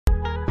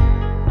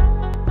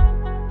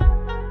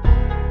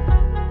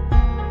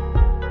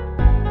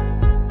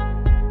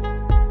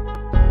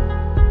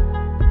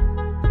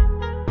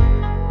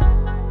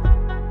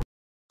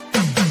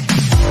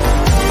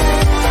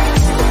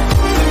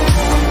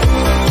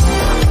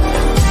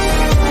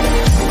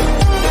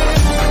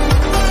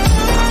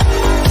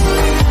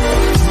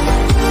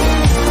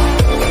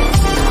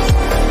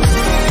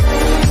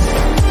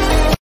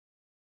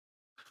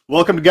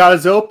Welcome to God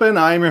is Open.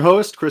 I am your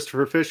host,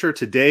 Christopher Fisher.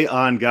 Today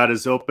on God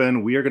is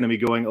Open, we are going to be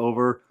going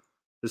over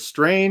the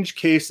strange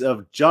case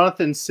of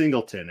Jonathan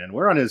Singleton. And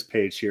we're on his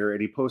page here,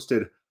 and he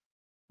posted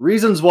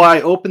reasons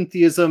why open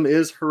theism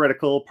is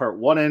heretical, part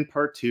 1 and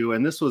part 2.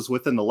 And this was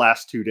within the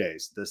last 2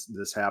 days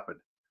this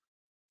happened.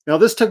 Now,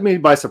 this took me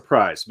by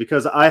surprise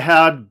because I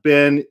had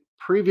been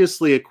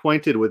previously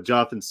acquainted with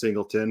Jonathan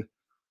Singleton.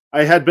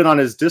 I had been on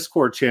his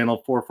Discord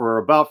channel for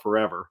about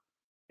forever.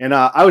 And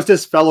I was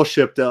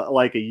disfellowshipped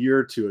like a year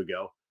or two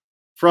ago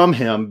from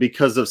him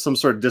because of some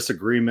sort of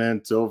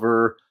disagreement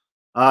over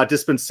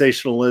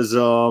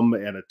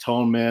dispensationalism and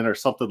atonement or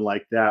something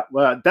like that.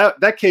 Well,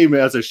 that came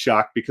as a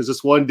shock because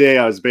this one day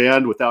I was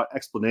banned without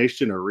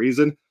explanation or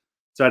reason.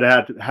 So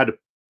I had to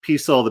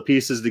piece all the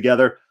pieces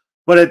together.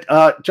 But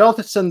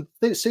Jonathan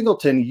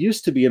Singleton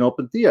used to be an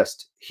open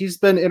theist. He's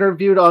been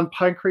interviewed on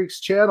Pine Creek's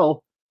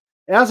channel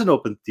as an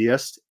open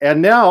theist.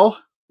 And now,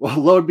 well,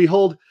 lo and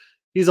behold,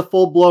 he's a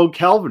full-blown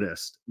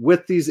Calvinist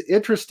with these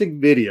interesting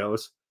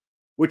videos,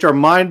 which are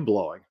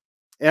mind-blowing.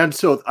 And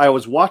so I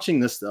was watching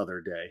this the other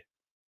day,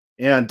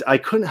 and I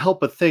couldn't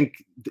help but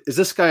think, is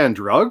this guy on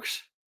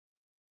drugs?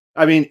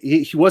 I mean,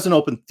 he was an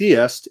open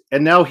theist,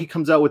 and now he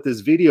comes out with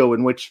this video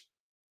in which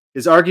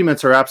his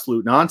arguments are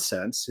absolute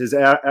nonsense. His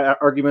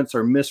arguments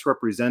are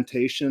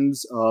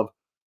misrepresentations of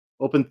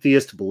open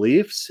theist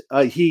beliefs.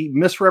 He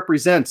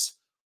misrepresents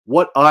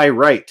what I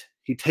write.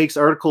 He takes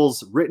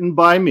articles written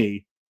by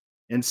me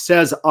and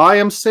says I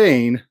am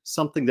saying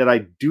something that I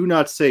do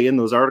not say in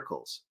those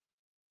articles.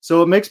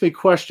 So it makes me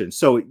question.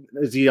 So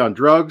is he on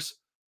drugs?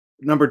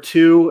 Number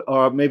two,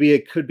 maybe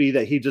it could be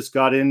that he just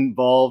got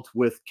involved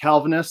with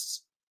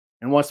Calvinists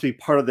and wants to be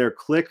part of their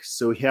clique.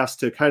 So he has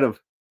to kind of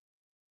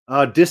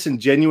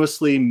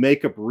disingenuously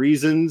make up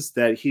reasons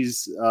that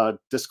he's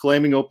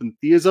disclaiming open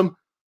theism.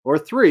 Or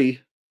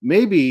three,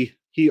 maybe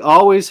he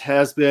always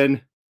has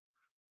been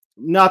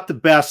not the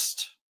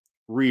best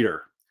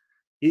reader.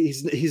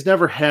 He's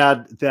never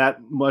had that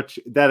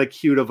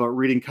acute of a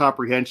reading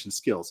comprehension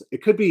skills.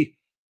 It could be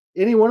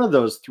any one of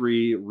those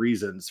three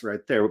reasons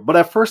right there. But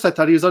at first I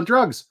thought he was on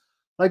drugs.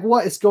 Like,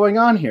 what is going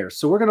on here?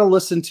 So we're going to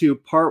listen to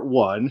part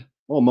 1,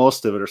 well,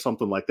 most of it or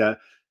something like that.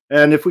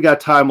 And if we got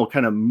time, we'll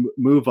kind of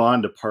move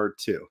on to part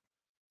 2.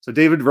 So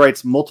David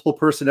writes multiple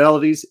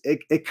personalities.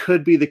 It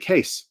could be the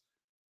case.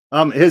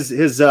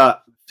 His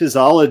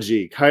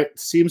physiology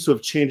seems to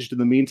have changed in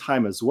the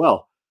meantime as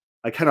well.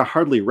 I kind of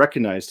hardly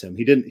recognized him.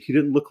 He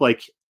didn't look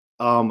like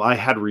I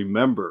had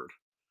remembered.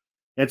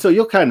 And so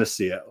you'll kind of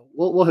see it.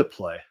 We'll hit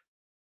play.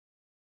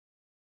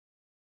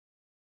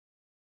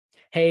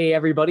 Hey,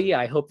 everybody.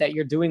 I hope that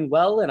you're doing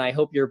well, and I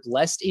hope you're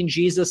blessed in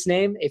Jesus'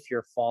 name if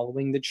you're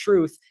following the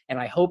truth. And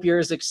I hope you're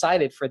as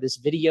excited for this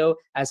video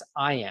as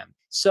I am.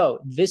 So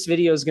this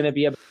video is going to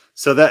be about...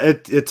 So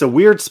that it's a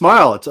weird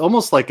smile. It's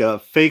almost like a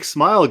fake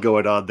smile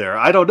going on there.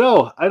 I don't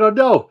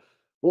know.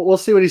 We'll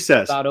see what he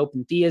says. About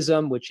open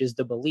theism, which is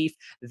the belief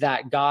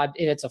that God,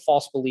 and it's a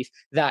false belief,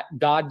 that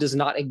God does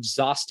not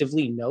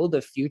exhaustively know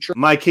the future.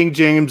 My King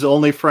James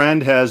only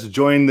friend has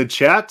joined the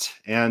chat,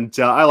 and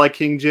I like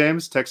King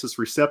James, Textus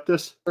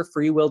Receptus.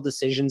 Free will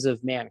decisions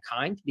of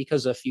mankind,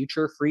 because a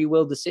future free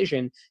will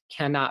decision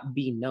cannot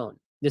be known.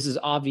 This is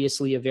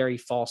obviously a very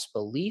false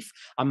belief.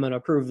 I'm going to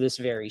prove this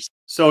very...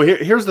 So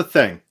here's the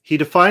thing. He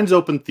defines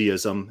open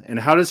theism, and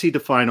how does he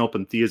define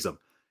open theism?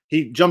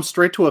 He jumps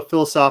straight to a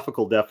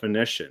philosophical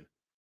definition.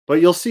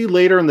 But you'll see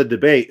later in the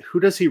debate, who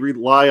does he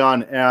rely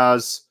on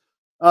as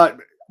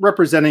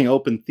representing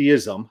open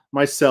theism?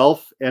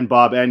 Myself and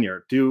Bob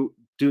Enyart. Do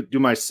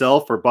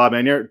myself or Bob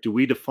Enyart, do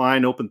we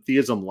define open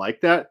theism like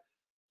that?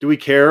 Do we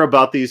care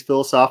about these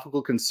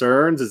philosophical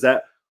concerns? Is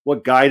that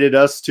what guided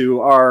us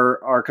to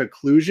our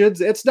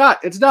conclusions? It's not.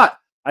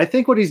 I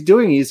think what he's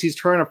doing is he's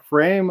trying to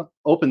frame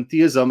open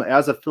theism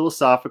as a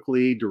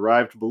philosophically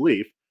derived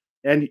belief.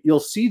 And you'll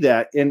see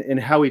that in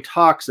how he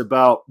talks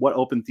about what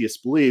open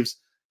theist believes.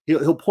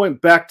 He'll point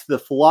back to the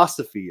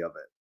philosophy of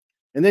it.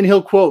 And then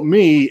he'll quote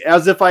me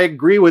as if I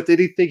agree with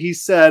anything he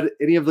said,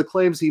 any of the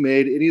claims he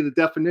made, any of the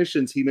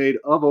definitions he made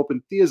of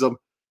open theism.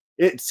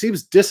 It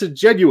seems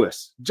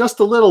disingenuous, just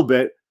a little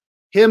bit,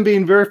 him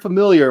being very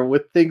familiar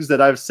with things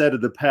that I've said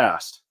in the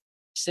past.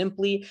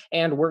 Simply,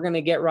 and we're going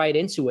to get right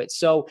into it.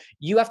 So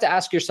you have to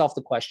ask yourself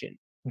the question,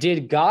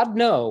 did God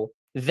know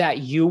that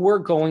you were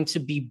going to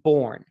be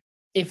born?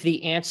 If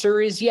the answer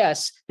is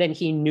yes, then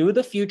he knew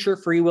the future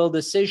free will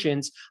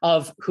decisions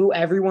of who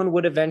everyone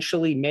would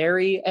eventually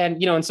marry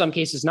and, in some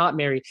cases not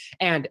marry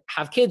and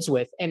have kids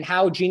with, and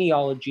how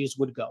genealogies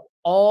would go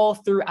all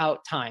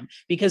throughout time.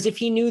 Because if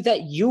he knew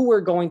that you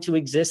were going to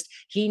exist,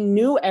 he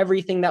knew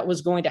everything that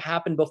was going to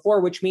happen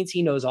before, which means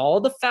he knows all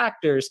the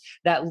factors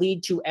that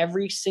lead to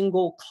every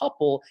single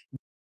couple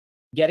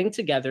getting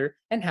together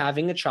and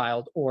having a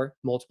child or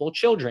multiple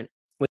children.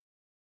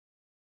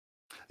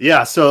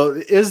 Yeah, so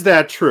is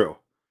that true?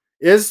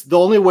 Is the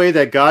only way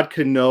that God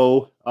can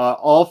know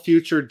all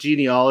future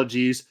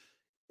genealogies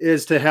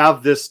is to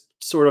have this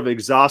sort of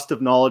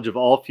exhaustive knowledge of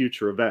all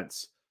future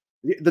events?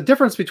 The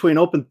difference between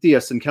open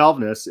theists and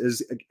Calvinists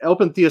is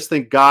open theists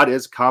think God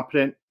is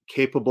competent,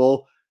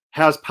 capable,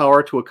 has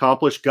power to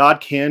accomplish.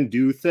 God can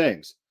do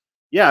things.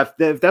 Yeah,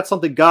 if that's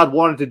something God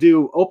wanted to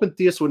do, open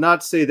theists would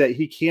not say that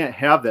he can't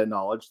have that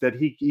knowledge, that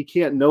he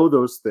can't know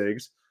those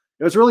things.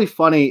 It was really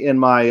funny in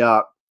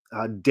my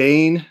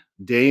Dane,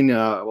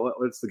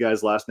 what's the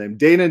guy's last name?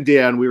 Dane and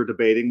Dan, we were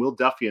debating, Will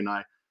Duffy and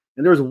I.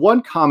 And there was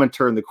one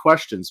commenter in the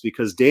questions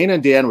because Dane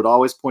and Dan would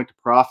always point to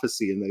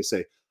prophecy and they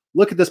say,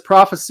 look at this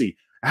prophecy.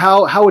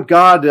 How would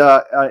God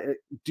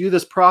do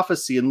this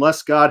prophecy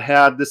unless God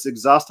had this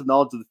exhaustive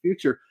knowledge of the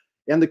future?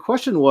 And the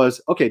question was,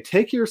 okay,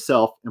 take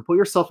yourself and put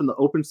yourself in the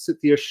open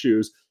theist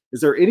shoes.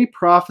 Is there any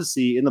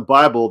prophecy in the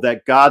Bible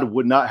that God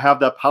would not have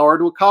that power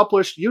to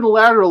accomplish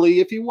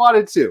unilaterally if he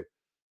wanted to?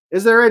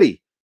 Is there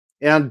any?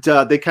 And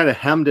they kind of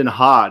hemmed and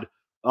hawed.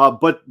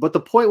 But the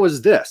point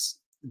was this,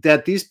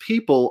 that these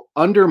people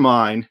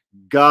undermine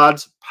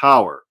God's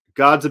power,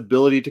 God's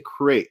ability to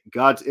create,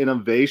 God's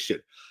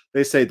innovation.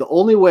 They say the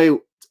only way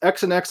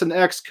X and X and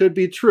X could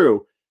be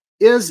true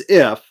is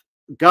if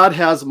God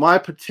has my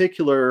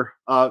particular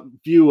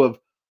view of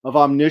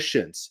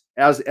omniscience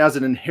as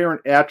an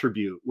inherent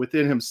attribute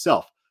within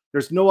himself.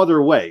 There's no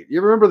other way.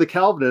 You remember the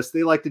Calvinists,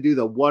 they like to do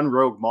the one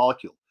rogue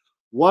molecule.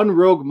 One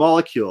rogue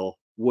molecule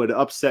would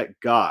upset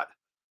God.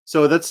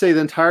 So let's say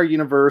the entire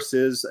universe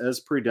is as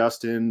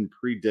predestined,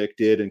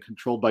 predicted, and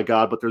controlled by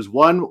God, but there's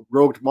one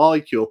rogue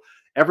molecule.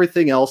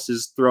 Everything else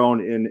is thrown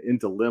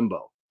into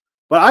limbo.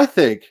 But I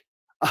think,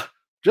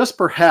 just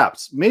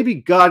perhaps, maybe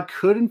God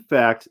could, in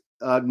fact,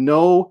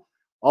 know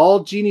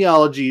all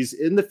genealogies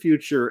in the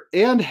future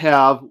and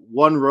have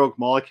one rogue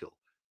molecule.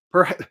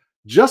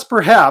 Just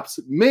perhaps,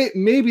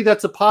 maybe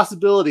that's a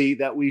possibility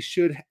that we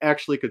should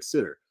actually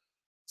consider.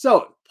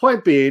 So,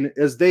 point being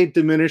is they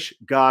diminish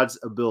God's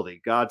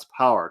ability, God's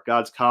power,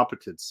 God's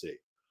competency.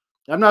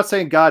 I'm not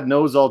saying God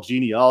knows all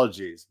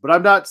genealogies, but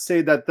I'm not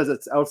saying that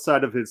it's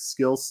outside of his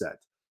skill set.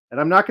 And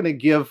I'm not going to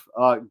give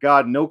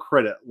God no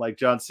credit like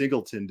John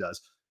Singleton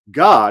does.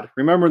 God,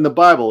 remember in the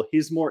Bible,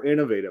 he's more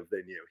innovative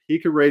than you. He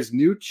could raise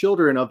new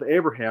children of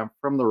Abraham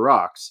from the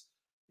rocks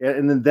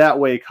and in that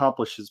way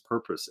accomplish his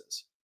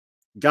purposes.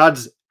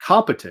 God's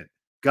competent.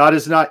 God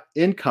is not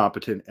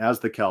incompetent as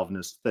the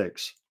Calvinist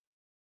thinks.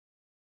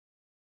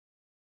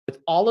 With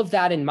all of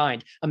that in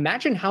mind,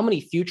 imagine how many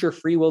future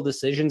free will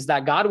decisions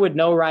that God would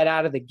know right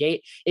out of the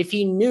gate if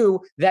he knew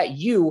that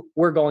you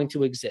were going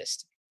to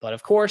exist. But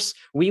of course,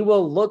 we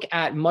will look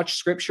at much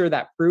scripture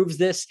that proves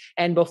this.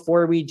 And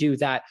before we do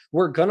that,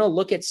 we're going to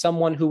look at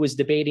someone who was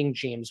debating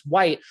James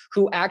White,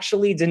 who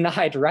actually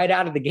denied right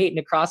out of the gate in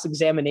a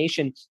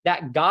cross-examination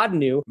that God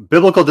knew.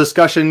 Biblical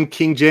Discussion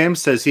King James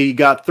says he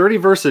got 30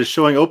 verses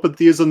showing open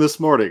theism this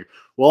morning.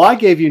 Well, I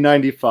gave you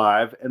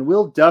 95, and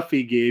Will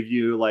Duffy gave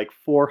you like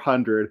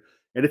 400.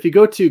 And if you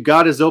go to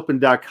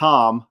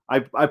godisopen.com,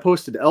 I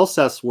posted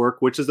Elseth's work,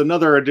 which is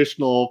another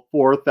additional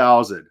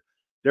 4,000.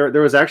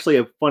 There was actually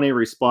a funny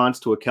response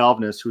to a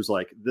Calvinist who's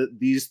like,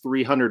 these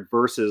 300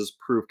 verses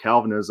prove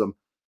Calvinism.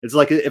 It's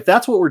like, if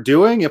that's what we're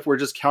doing, if we're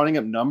just counting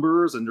up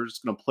numbers and they're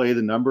just going to play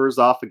the numbers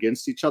off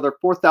against each other,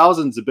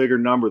 4,000 is a bigger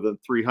number than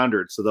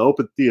 300. So the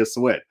open theists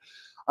win.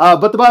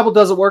 But the Bible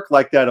doesn't work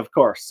like that, of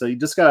course. So you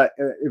just got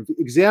to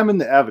examine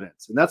the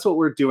evidence. And that's what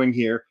we're doing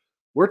here.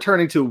 We're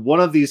turning to one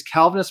of these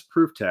Calvinist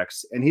proof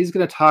texts, and he's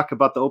going to talk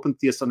about the open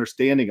theist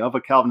understanding of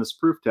a Calvinist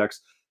proof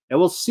text. And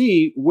we'll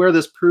see where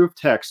this proof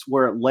text,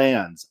 where it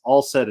lands,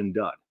 all said and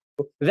done.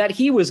 That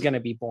he was going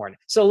to be born.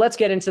 So let's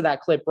get into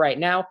that clip right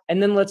now,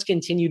 and then let's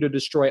continue to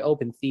destroy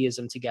open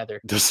theism together.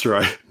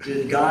 Destroy.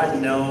 Did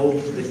God know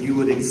that you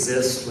would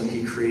exist when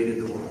he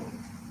created the world?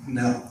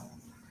 No.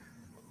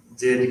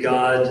 Did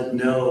God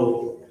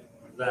know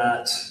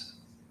that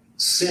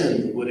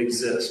sin would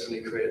exist when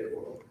he created the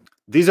world?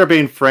 These are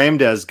being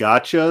framed as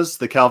gotchas.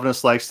 The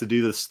Calvinist likes to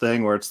do this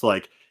thing where it's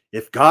like,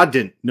 if God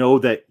didn't know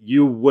that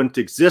you wouldn't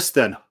exist,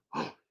 then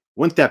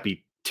wouldn't that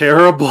be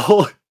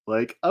terrible?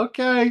 Like,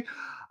 okay,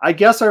 I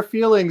guess our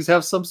feelings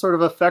have some sort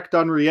of effect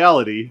on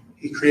reality.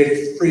 He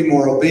created free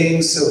moral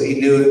beings, so he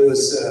knew it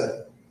was,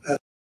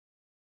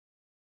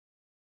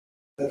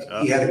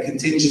 he had a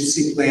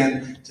contingency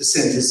plan to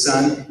send his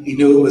son. He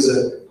knew it was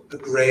a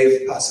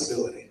grave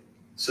possibility.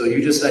 So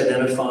you just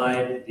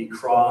identified the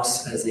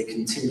cross as a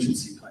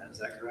contingency plan, is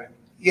that correct?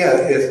 Yeah,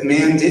 if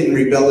man didn't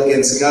rebel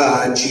against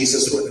God,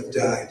 Jesus wouldn't have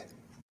died.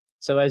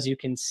 So as you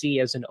can see,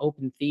 as an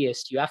open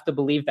theist, you have to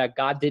believe that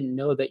God didn't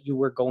know that you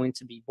were going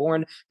to be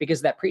born,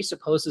 because that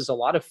presupposes a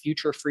lot of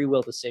future free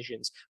will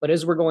decisions. But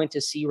as we're going to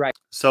see right.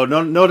 So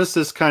notice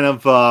this kind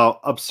of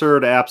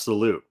absurd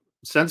absolute.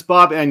 Since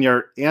Bob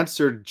Enyart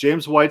answered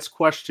James White's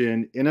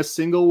question in a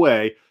single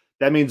way,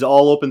 that means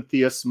all open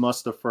theists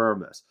must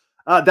affirm this.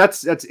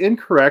 That's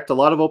incorrect. A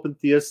lot of open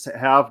theists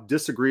have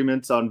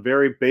disagreements on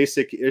very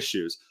basic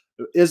issues.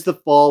 Was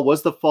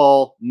the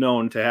fall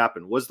known to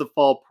happen? Was the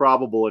fall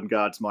probable in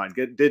God's mind?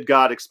 Did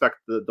God expect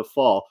the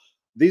fall?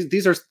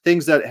 These are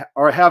things that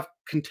have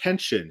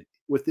contention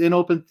within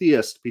open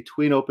theists,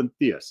 between open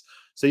theists.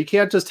 So you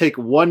can't just take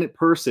one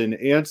person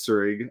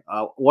answering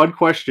one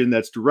question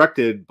that's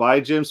directed by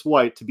James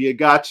White to be a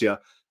gotcha,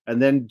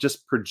 and then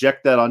just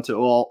project that onto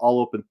all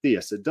open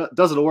theists. It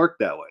doesn't work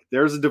that way.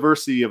 There's a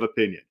diversity of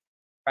opinion.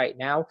 Right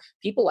now,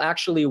 people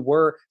actually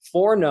were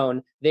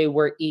foreknown, they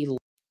were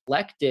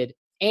elected,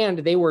 and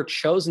they were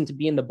chosen to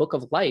be in the book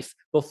of life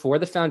before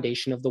the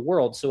foundation of the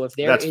world. So if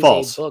there is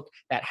false. a book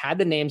that had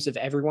the names of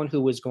everyone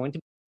who was going to...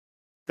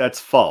 That's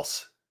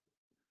false.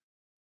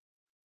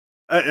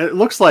 It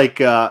looks like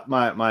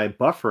my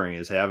buffering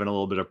is having a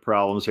little bit of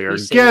problems here.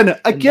 Again.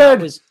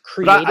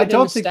 But I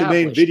don't think the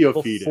main video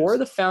feed is. Before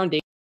the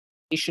foundation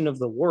of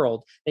the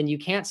world, then you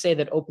can't say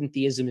that open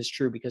theism is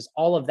true, because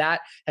all of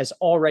that has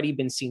already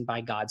been seen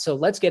by God. So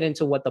let's get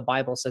into what the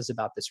Bible says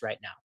about this right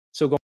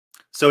now.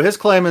 So his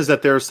claim is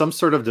that there's some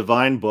sort of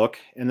divine book,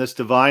 and this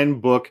divine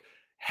book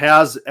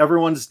has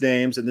everyone's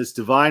names, and this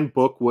divine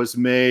book was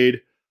made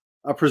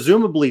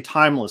presumably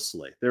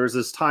timelessly. There's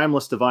this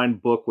timeless divine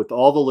book with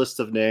all the list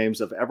of names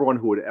of everyone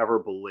who would ever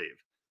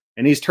believe.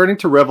 And he's turning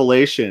to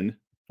Revelation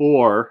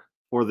for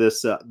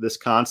this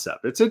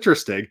concept. It's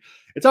interesting.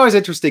 It's always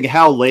interesting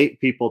how late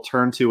people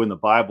turn to in the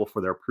Bible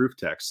for their proof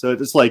text. So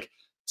it's like,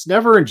 it's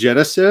never in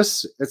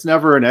Genesis. It's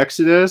never in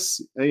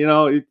Exodus. You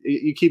know,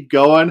 you keep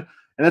going.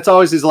 And it's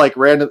always these like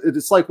random,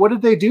 it's like, what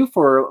did they do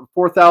for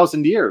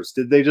 4,000 years?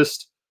 Did they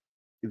just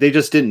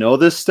didn't know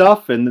this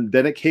stuff, and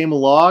then it came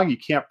along? You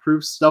can't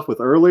prove stuff with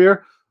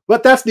earlier,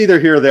 but that's neither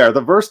here nor there.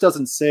 The verse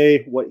doesn't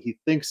say what he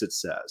thinks it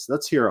says.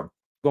 Let's hear him.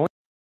 Going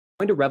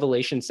to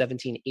Revelation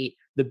 17:8,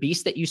 the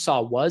beast that you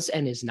saw was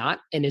and is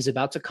not and is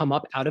about to come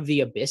up out of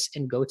the abyss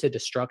and go to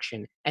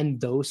destruction, and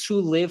those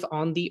who live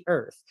on the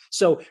earth.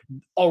 So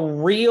a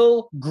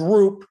real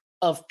group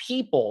of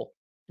people,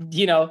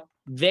 you know,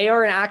 they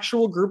are an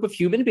actual group of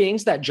human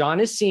beings that John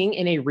is seeing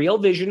in a real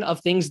vision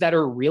of things that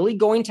are really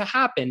going to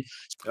happen.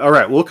 All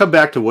right, we'll come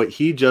back to what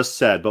he just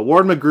said, but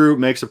Warren McGrew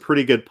makes a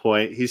pretty good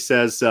point. He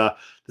says the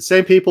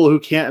same people who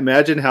can't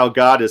imagine how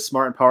God is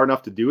smart and powerful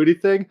enough to do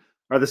anything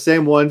are the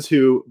same ones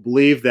who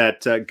believe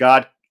that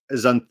God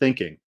is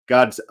unthinking.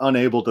 God's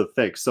unable to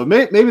think. So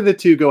maybe the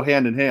two go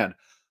hand in hand.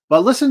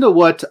 But listen to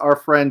what our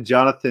friend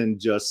Jonathan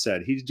just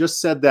said. He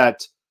just said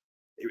that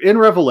in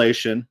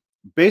Revelation,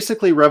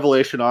 basically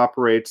Revelation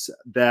operates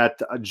that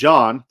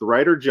John, the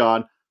writer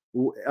John,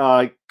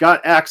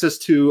 got access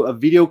to a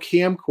video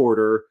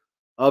camcorder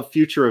of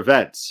future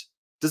events.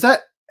 Does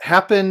that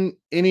happen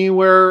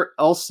anywhere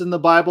else in the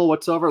Bible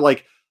whatsoever?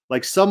 Like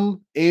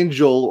some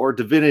angel or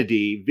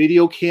divinity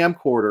video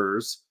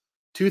camcorders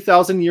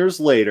 2,000 years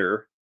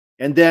later,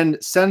 and then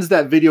sends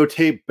that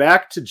videotape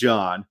back to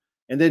John,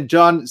 and then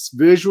John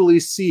visually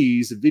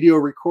sees video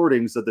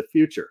recordings of the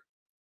future.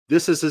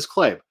 This is his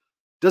claim.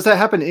 Does that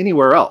happen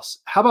anywhere else?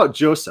 How about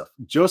Joseph?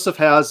 Joseph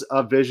has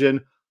a vision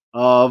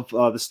of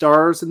the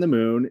stars and the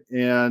moon,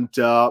 and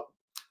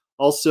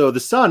also the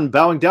sun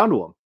bowing down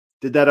to him.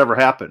 Did that ever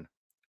happen?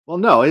 Well,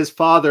 no. His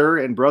father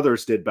and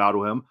brothers did bow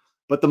to him,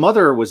 but the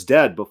mother was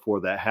dead before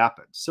that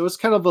happened. So it's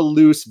kind of a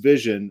loose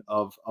vision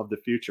of the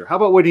future. How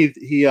about when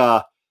he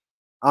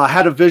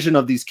had a vision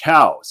of these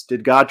cows?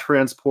 Did God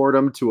transport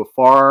him to a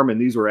farm,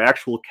 and these were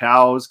actual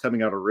cows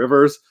coming out of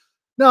rivers?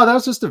 No, that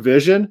was just a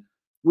vision.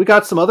 We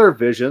got some other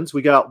visions.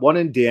 We got one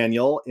in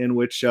Daniel, in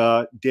which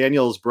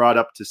Daniel is brought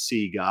up to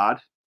see God,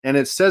 and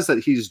it says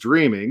that he's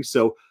dreaming.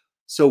 So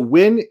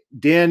when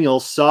Daniel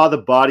saw the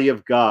body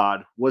of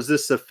God, was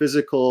this a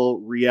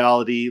physical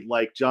reality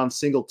like John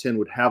Singleton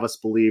would have us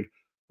believe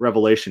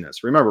Revelation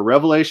is? Remember,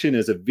 Revelation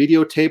is a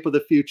videotape of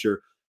the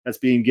future that's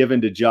being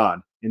given to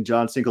John in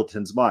John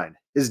Singleton's mind.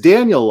 Is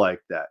Daniel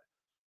like that?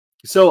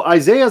 So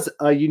Isaiah's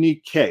a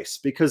unique case,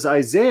 because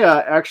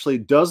Isaiah actually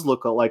does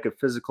look like a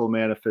physical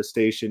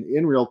manifestation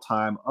in real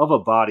time of a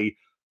body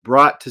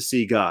brought to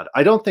see God.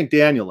 I don't think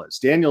Daniel is.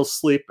 Daniel's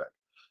sleeping.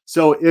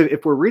 So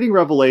if we're reading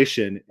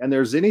Revelation and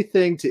there's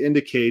anything to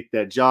indicate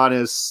that John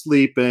is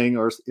sleeping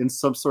or in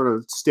some sort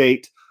of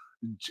state,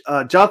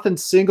 Jonathan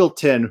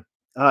Singleton,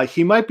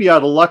 he might be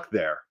out of luck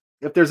there.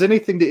 If there's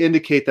anything to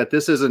indicate that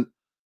this isn't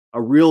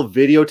a real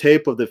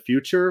videotape of the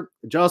future,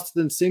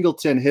 Jonathan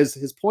Singleton,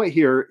 his point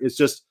here is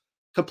just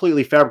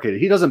completely fabricated.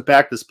 He doesn't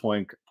back this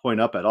point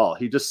up at all.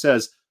 He just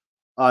says,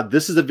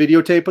 this is a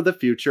videotape of the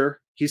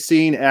future. He's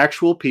seeing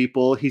actual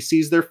people. He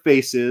sees their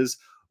faces,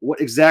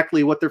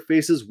 exactly what their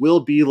faces will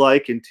be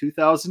like in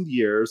 2,000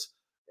 years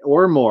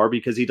or more,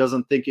 because he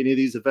doesn't think any of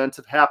these events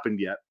have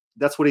happened yet.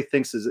 That's what he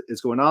thinks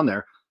is going on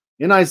there.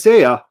 In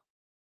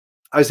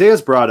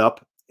Isaiah's brought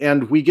up,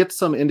 and we get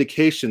some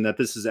indication that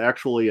this is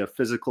actually a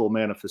physical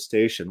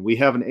manifestation. We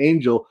have an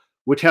angel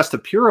which has to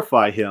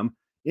purify him,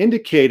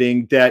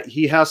 indicating that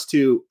he has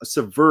to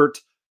subvert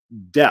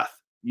death.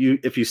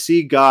 If you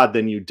see God,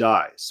 then you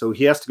die. So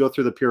he has to go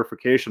through the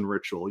purification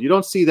ritual. You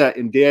don't see that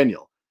in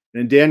Daniel.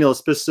 And Daniel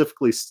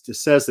specifically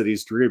says that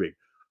he's dreaming.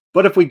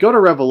 But if we go to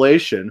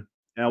Revelation,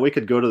 and we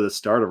could go to the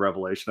start of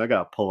Revelation. I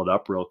got to pull it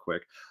up real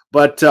quick.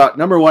 But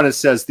number one, it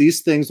says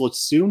these things will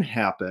soon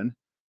happen.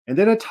 And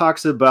then it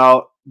talks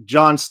about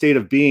John's state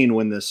of being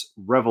when this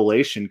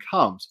revelation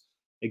comes.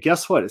 And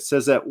guess what? It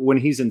says that when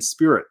he's in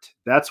spirit,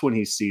 that's when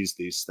he sees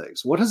these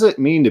things. What does it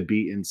mean to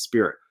be in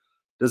spirit?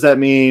 Does that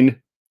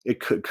mean it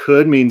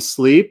could mean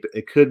sleep?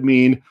 It could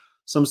mean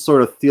some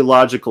sort of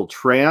theological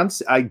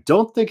trance. I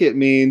don't think it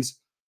means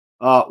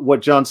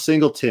what John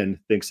Singleton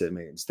thinks it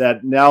means,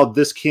 that now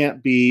this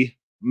can't be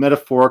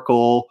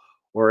metaphorical,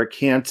 or it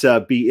can't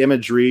be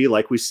imagery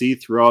like we see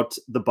throughout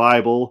the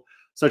Bible,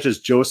 such as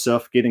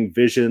Joseph getting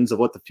visions of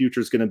what the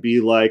future is going to be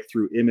like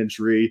through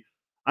imagery.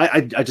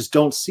 I just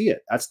don't see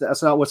it.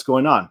 That's not what's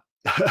going on.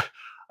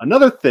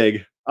 Another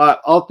thing,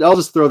 I'll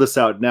just throw this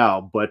out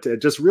now, but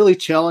it just really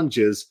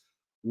challenges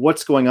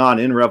what's going on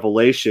in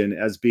Revelation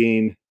as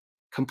being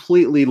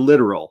completely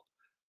literal.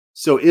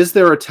 So is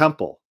there a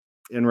temple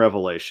in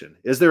Revelation?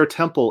 Is there a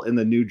temple in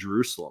the New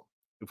Jerusalem?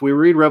 If we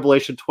read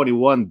Revelation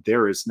 21,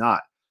 there is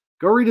not.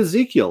 Go read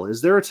Ezekiel.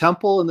 Is there a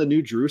temple in the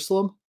New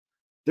Jerusalem?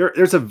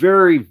 There's a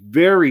very,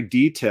 very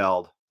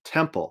detailed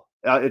temple.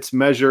 It's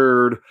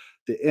measured.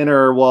 The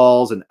inner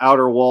walls and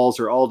outer walls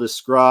are all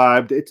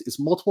described. It's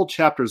multiple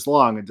chapters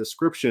long, a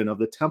description of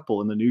the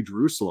temple in the New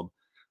Jerusalem.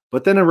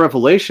 But then in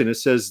Revelation, it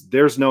says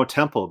there's no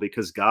temple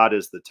because God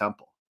is the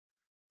temple.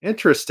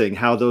 Interesting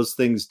how those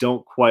things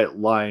don't quite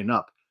line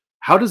up.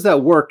 How does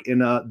that work in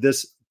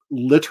this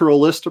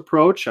literalist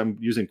approach? I'm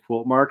using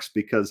quote marks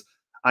because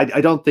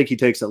I don't think he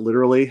takes it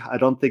literally. I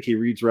don't think he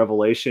reads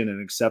Revelation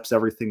and accepts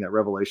everything that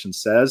Revelation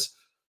says.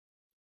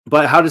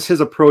 But how does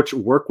his approach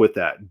work with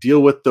that?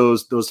 Deal with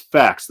those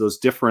facts, those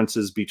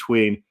differences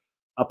between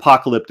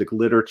apocalyptic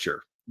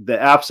literature,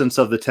 the absence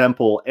of the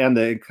temple, and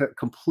the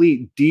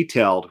complete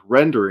detailed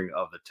rendering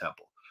of the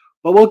temple.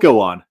 But we'll go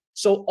on.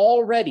 So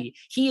already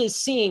he is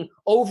seeing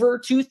over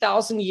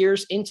 2,000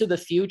 years into the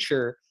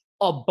future,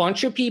 a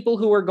bunch of people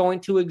who are going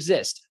to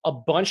exist, a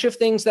bunch of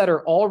things that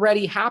are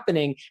already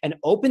happening. And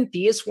open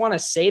theists want to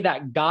say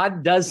that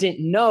God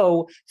doesn't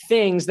know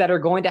things that are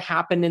going to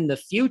happen in the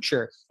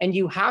future. And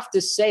you have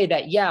to say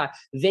that, yeah,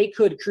 they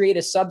could create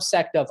a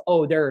subsect of,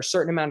 oh, there are a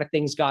certain amount of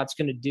things God's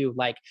going to do,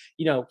 like,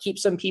 you know, keep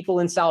some people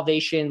in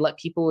salvation, let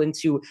people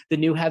into the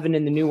new heaven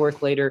and the new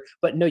earth later.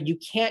 But no, you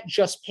can't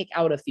just pick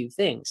out a few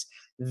things.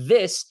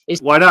 This is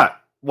why not?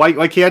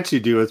 Why can't you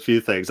do a few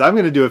things? I'm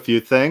going to do a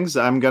few things.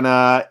 I'm going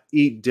to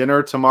eat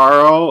dinner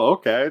tomorrow.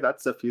 Okay,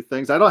 that's a few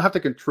things. I don't have to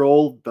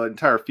control the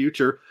entire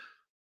future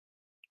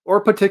or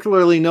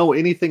particularly know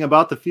anything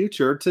about the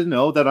future to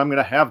know that I'm going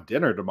to have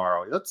dinner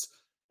tomorrow.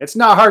 It's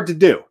not hard to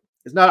do.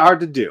 It's not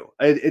hard to do.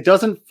 It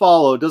doesn't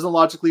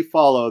logically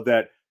follow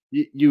that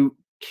you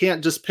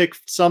can't just pick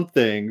some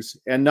things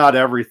and not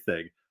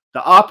everything.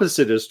 The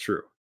opposite is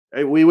true.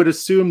 We would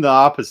assume the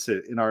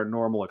opposite in our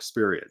normal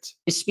experience.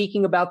 Is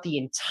speaking about the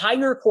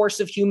entire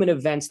course of human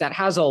events that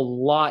has a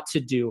lot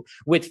to do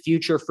with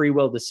future free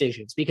will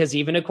decisions. Because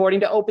even according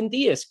to open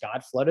theists,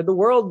 God flooded the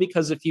world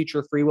because of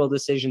future free will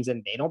decisions,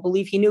 and they don't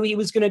believe he knew he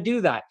was going to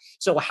do that.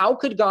 So how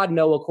could God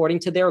know, according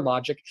to their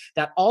logic,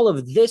 that all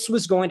of this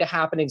was going to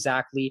happen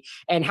exactly?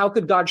 And how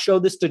could God show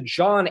this to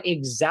John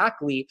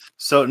exactly?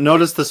 So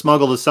notice the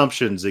smuggled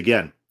assumptions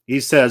again. He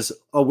says,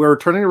 oh, we're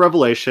returning to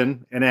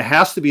Revelation, and it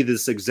has to be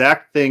this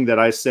exact thing that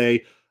I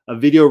say, a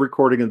video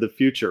recording of the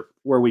future,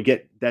 where we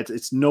get that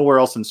it's nowhere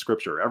else in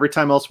Scripture. Every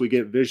time else we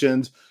get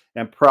visions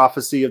and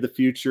prophecy of the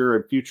future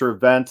and future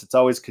events, it's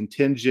always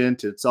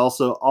contingent. It's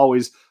also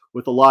always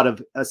with a lot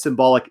of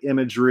symbolic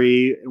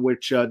imagery, in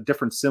which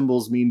different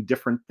symbols mean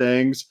different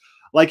things.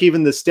 Like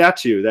even the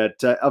statue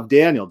that of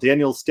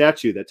Daniel's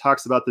statue that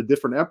talks about the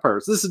different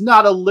empires. This is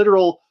not a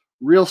literal,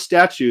 real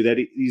statue that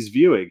he's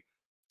viewing.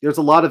 There's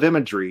a lot of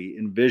imagery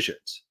in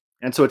visions.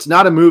 And so it's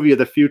not a movie of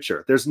the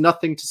future. There's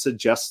nothing to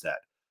suggest that.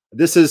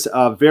 This is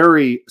a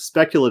very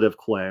speculative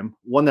claim,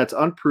 one that's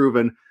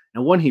unproven,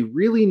 and one he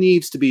really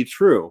needs to be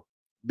true,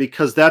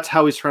 because that's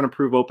how he's trying to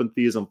prove open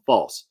theism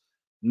false.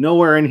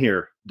 Nowhere in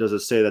here does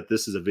it say that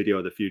this is a video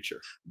of the future.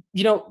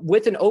 You know,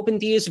 with an open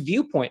theist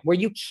viewpoint where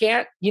you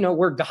can't, you know,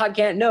 where God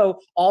can't know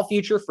all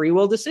future free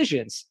will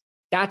decisions.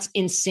 That's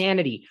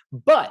insanity.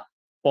 But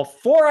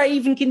before I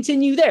even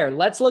continue there,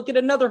 let's look at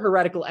another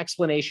heretical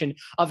explanation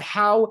of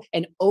how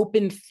an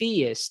open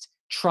theist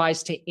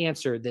tries to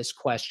answer this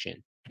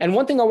question. And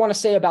one thing I want to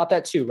say about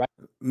that too, right?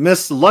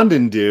 Miss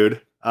London Dude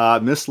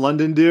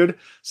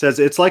says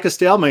it's like a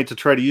stalemate to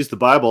try to use the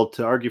Bible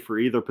to argue for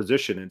either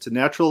position. It's a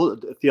natural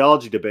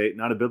theology debate,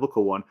 not a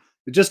biblical one.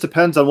 It just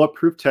depends on what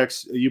proof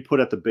text you put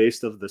at the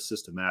base of the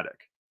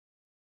systematic.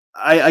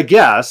 I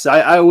guess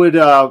I would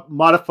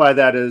modify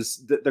that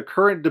as the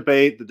current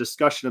debate, the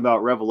discussion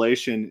about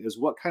Revelation is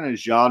what kind of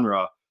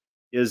genre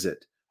is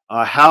it?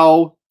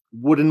 How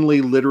woodenly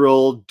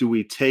literal do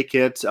we take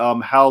it?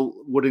 How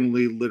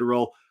woodenly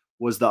literal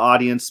was the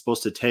audience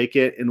supposed to take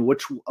it? And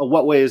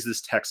what way is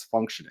this text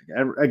functioning?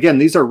 And again,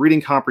 these are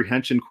reading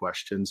comprehension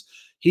questions.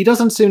 He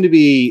doesn't seem to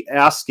be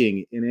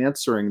asking and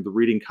answering the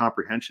reading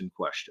comprehension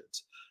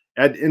questions.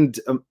 And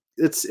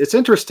it's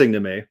interesting to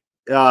me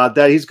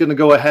that he's going to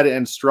go ahead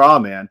and straw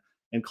man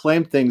and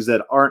claim things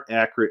that aren't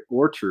accurate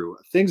or true,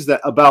 things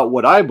that about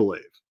what I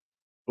believe.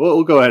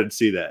 We'll go ahead and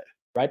see that.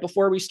 Right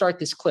before we start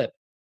this clip,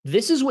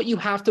 this is what you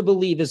have to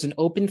believe as an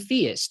open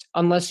theist,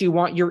 unless you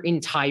want your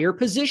entire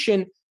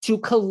position to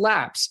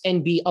collapse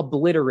and be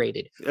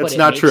obliterated. It's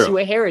not true. It makes you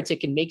a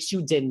heretic and makes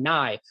you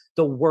deny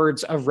the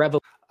words of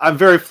Revelation. I'm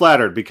very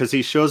flattered because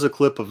he shows a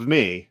clip of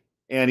me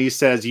and he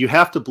says, you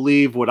have to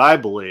believe what I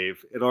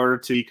believe in order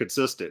to be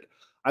consistent.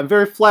 I'm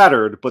very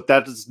flattered, but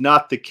that is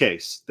not the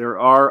case. There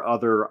are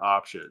other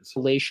options.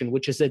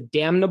 Which is a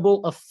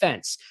damnable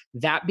offense.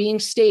 That being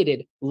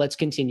stated, let's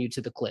continue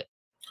to the clip.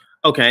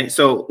 Okay,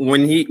 so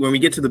when we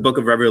get to the book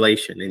of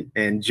Revelation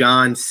and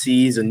John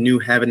sees a new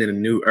heaven and a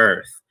new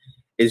earth,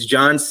 is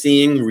John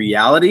seeing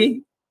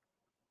reality?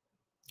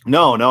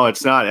 No,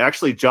 it's not.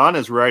 Actually, John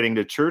is writing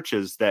to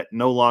churches that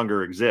no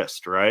longer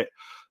exist, right?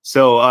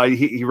 So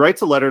he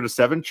writes a letter to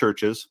 7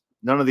 churches.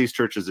 None of these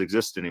churches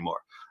exist anymore.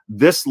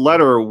 This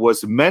letter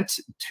was meant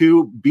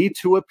to be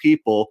to a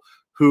people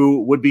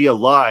who would be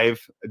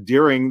alive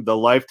during the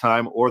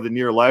lifetime or the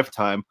near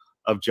lifetime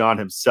of John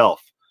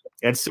himself.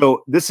 And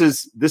so this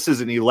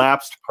is an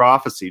elapsed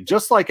prophecy,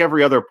 just like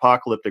every other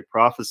apocalyptic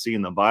prophecy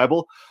in the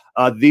Bible.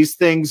 These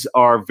things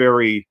are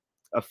very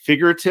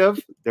figurative.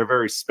 They're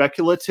very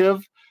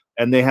speculative.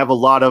 And they have a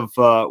lot of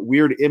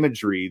weird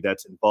imagery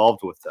that's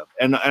involved with them.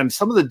 And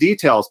some of the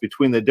details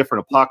between the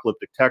different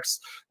apocalyptic texts,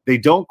 they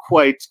don't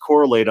quite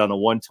correlate on a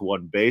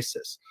one-to-one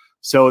basis.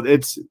 So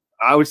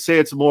I would say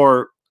it's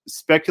more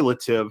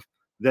speculative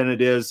than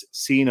it is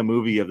seeing a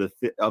movie of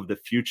the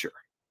future.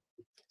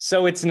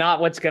 So it's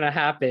not what's going to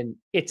happen.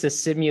 It's a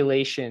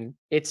simulation.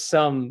 It's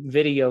some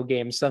video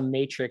game, some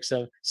matrix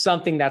of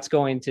something that's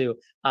going to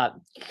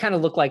kind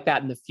of look like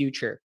that in the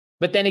future.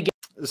 But then again,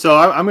 so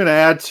I'm going to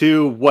add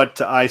to what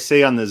I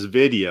say on this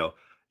video.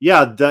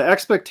 Yeah, the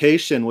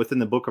expectation within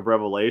the book of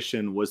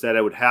Revelation was that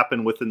it would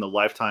happen within the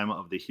lifetime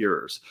of the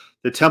hearers.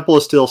 The temple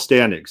is still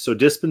standing. So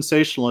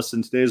dispensationalists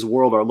in today's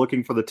world are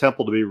looking for the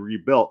temple to be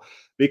rebuilt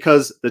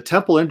because the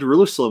temple in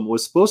Jerusalem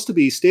was supposed to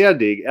be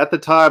standing at the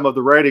time of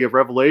the writing of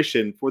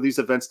Revelation for these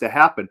events to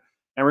happen.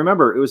 And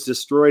remember, it was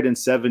destroyed in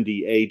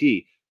 70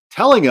 AD,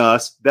 telling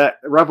us that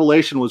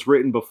Revelation was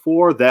written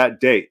before that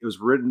date. It was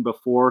written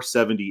before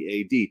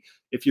 70 AD.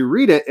 If you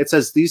read it, it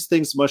says these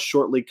things must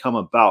shortly come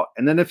about.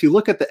 And then if you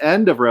look at the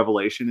end of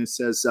Revelation, it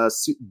says,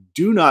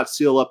 do not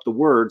seal up the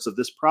words of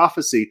this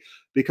prophecy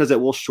because it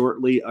will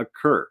shortly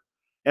occur.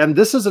 And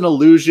this is an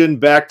allusion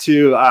back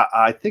to,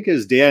 I think it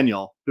is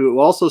Daniel, who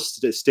also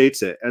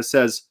states it and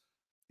says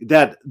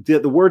that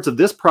the words of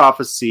this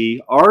prophecy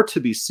are to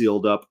be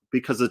sealed up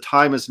because the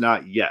time is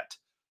not yet.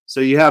 So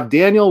you have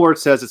Daniel where it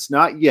says it's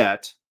not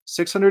yet.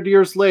 600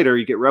 years later,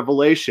 you get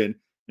Revelation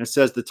and it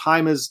says the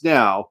time is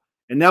now.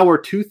 And now we're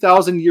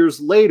 2,000 years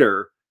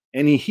later,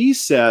 and he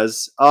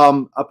says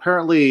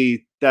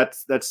apparently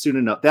that's soon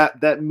enough.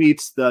 That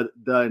meets the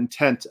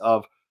intent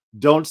of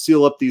don't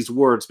seal up these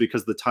words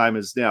because the time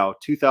is now.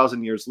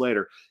 2,000 years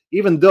later,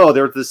 even though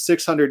there's this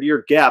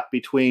 600-year gap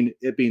between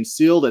it being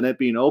sealed and it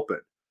being open,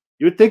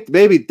 you would think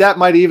maybe that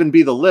might even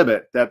be the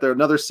limit. That there are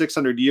another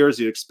 600 years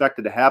you expect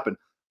it to happen.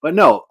 But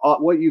no,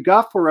 what you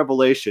got for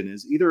Revelation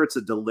is either it's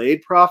a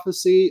delayed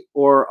prophecy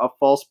or a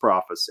false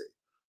prophecy.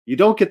 You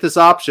don't get this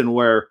option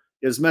where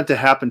it's meant to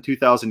happen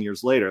 2,000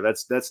 years later.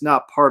 That's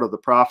not part of the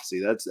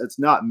prophecy. That's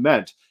not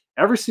meant.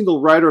 Every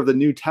single writer of the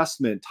New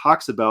Testament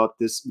talks about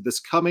this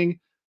coming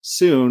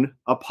soon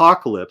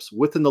apocalypse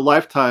within the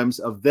lifetimes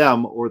of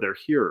them or their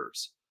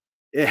hearers.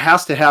 It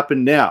has to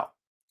happen now.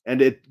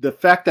 And the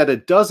fact that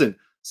it doesn't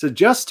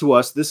suggests to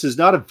us this is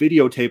not a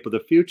videotape of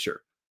the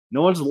future.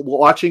 No one's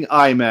watching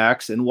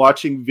IMAX and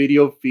watching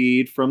video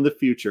feed from the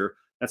future.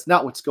 That's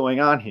not what's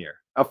going on here.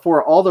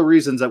 For all the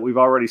reasons that we've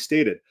already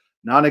stated.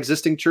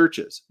 Non-existing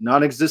churches,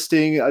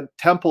 non-existing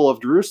temple of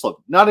Jerusalem,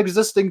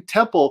 non-existing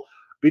temple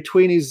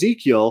between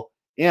Ezekiel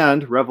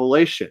and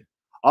Revelation.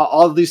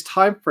 All of these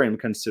time frame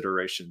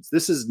considerations.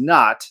 This is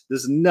not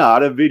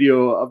a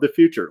video of the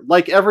future.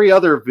 Like every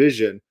other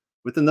vision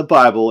within the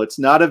Bible, it's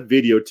not a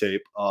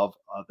videotape of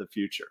the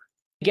future.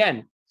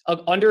 Again,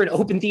 under an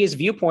open theist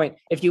viewpoint,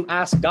 if you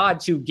ask God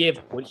to give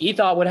what he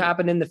thought would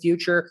happen in the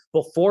future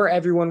before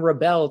everyone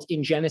rebelled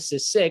in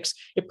Genesis 6,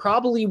 it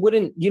probably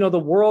wouldn't, the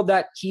world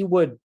that he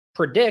would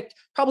predict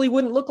probably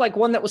wouldn't look like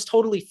one that was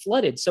totally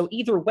flooded. So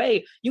either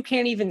way, you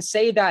can't even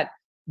say that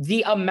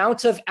the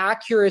amount of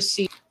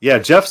accuracy. Yeah,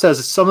 Jeff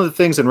says some of the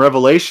things in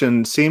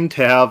Revelation seem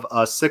to have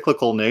a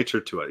cyclical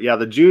nature to it. Yeah,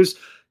 the Jews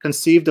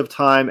conceived of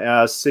time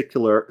as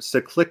cyclical,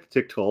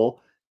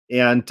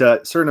 and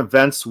certain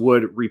events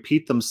would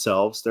repeat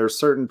themselves. There are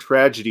certain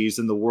tragedies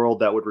in the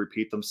world that would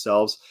repeat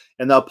themselves,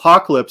 and the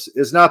apocalypse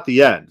is not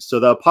the end. So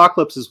the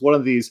apocalypse is one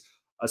of these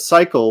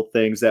cycle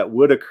things that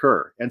would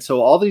occur. And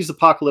so all these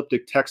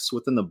apocalyptic texts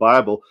within the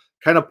Bible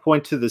kind of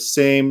point to the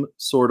same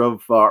sort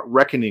of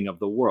reckoning of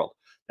the world,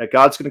 that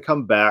God's going to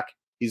come back.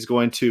 He's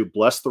going to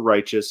bless the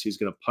righteous. He's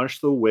going to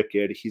punish the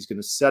wicked. He's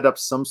going to set up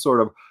some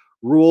sort of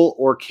rule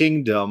or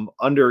kingdom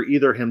under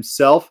either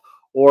himself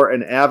or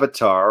an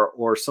avatar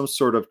or some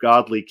sort of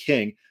godly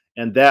king.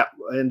 And that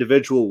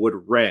individual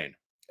would reign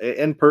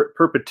in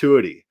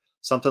perpetuity,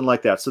 something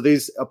like that. So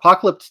these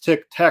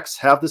apocalyptic texts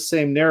have the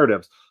same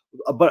narratives.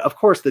 But of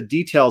course, the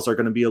details are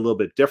going to be a little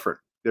bit different.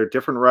 They're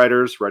different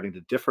writers writing to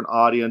different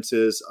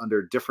audiences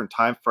under different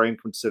time frame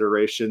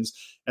considerations,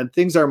 and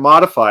things are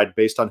modified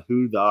based on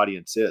who the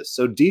audience is.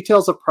 So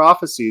details of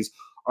prophecies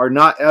are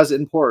not as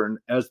important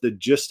as the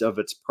gist of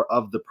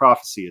the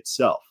prophecy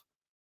itself.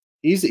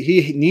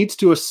 He needs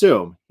to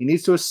assume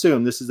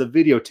this is a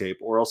videotape,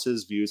 or else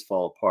his views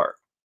fall apart.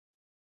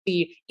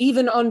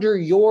 Even under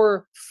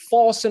your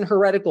false and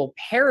heretical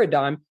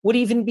paradigm would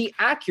even be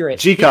accurate.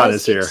 G-Con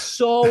is here. It's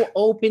so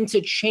open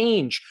to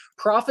change.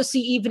 Prophecy,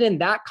 even in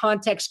that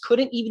context,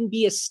 couldn't even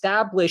be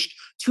established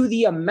to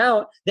the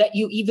amount that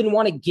you even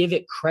want to give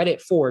it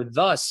credit for.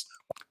 Thus,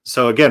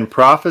 so again,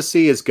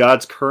 prophecy is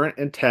God's current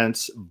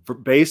intents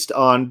based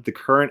on the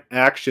current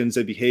actions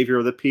and behavior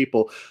of the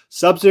people,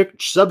 subject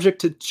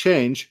to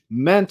change,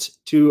 meant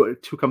to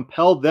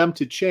compel them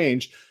to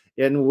change,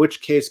 in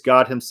which case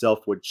God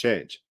himself would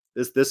change.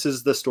 This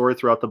is the story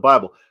throughout the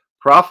Bible.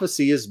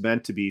 Prophecy is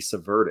meant to be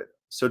subverted.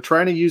 So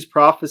trying to use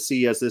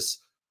prophecy as this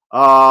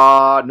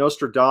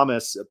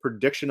Nostradamus, a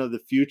prediction of the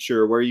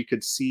future where you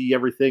could see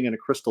everything in a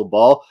crystal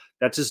ball,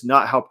 that's just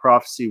not how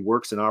prophecy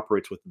works and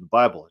operates within the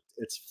Bible.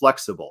 It's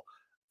flexible.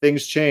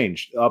 Things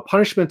change.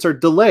 Punishments are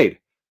delayed.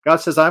 God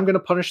says, I'm going to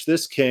punish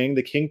this king.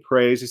 The king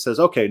prays. He says,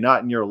 okay,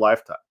 not in your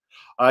lifetime.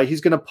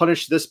 He's going to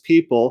punish this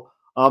people.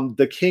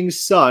 The king's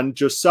son,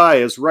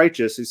 Josiah, is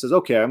righteous. He says,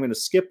 okay, I'm going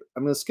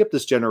to skip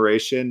this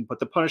generation, but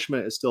the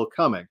punishment is still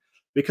coming,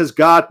 because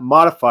God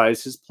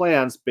modifies his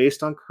plans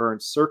based on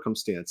current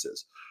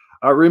circumstances.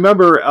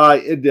 Remember,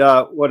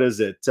 what is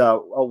it?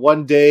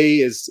 One day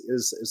is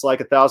like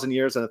 1,000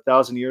 years, and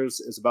 1,000 years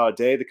is about a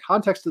day. The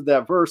context of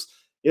that verse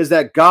is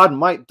that God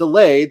might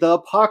delay the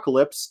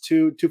apocalypse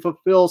to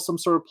fulfill some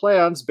sort of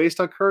plans based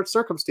on current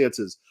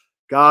circumstances.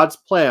 God's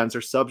plans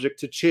are subject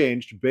to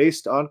change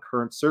based on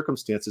current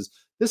circumstances.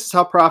 This is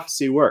how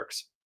prophecy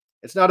works.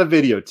 It's not a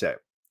videotape.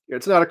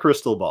 It's not a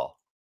crystal ball.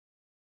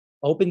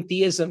 Open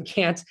theism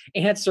can't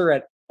answer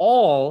at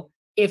all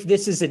if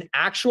this is an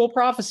actual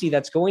prophecy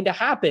that's going to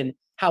happen,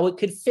 how it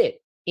could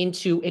fit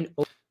into an...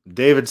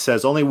 David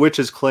says, only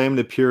witches claim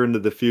to peer into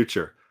the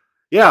future.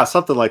 Yeah,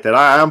 something like that.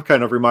 I'm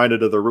kind of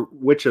reminded of the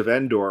Witch of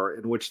Endor,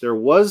 in which there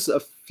was a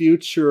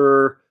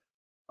future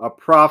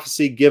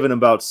prophecy given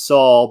about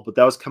Saul, but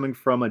that was coming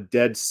from a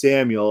dead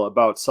Samuel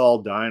about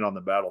Saul dying on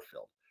the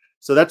battlefield.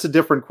 So that's a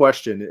different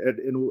question.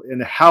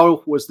 And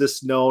how was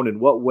this known? In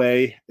what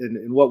way?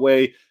 In what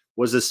way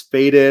was this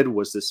fated?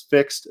 Was this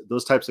fixed?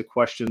 Those types of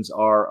questions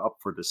are up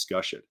for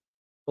discussion.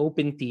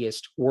 Open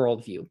theist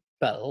worldview.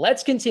 But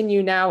let's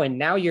continue now. And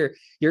now you're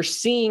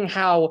seeing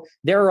how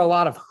there are a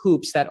lot of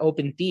hoops that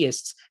open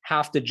theists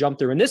have to jump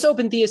through. And this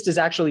open theist is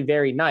actually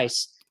very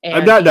nice. And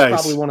I'm not nice.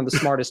 Probably one of the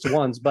smartest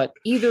ones. But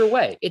either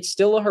way, it's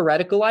still a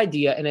heretical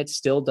idea, and it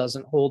still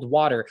doesn't hold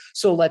water.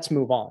 So let's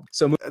move on.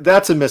 So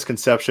that's a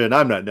misconception.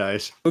 I'm not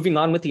nice. Moving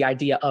on with the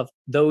idea of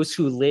those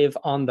who live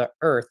on the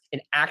earth,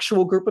 an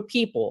actual group of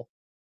people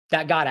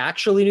that God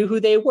actually knew who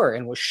they were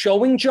and was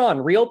showing John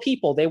real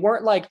people. They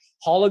weren't like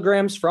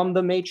holograms from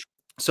the Matrix.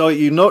 So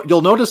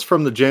you'll notice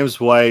from the James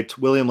White,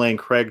 William Lane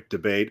Craig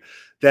debate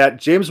that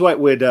James White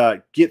would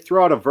get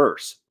throughout a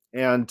verse,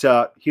 and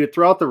he would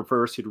throw out the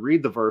verse, he'd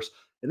read the verse,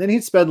 and then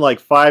he'd spend like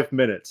 5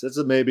 minutes. This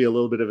is maybe a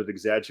little bit of an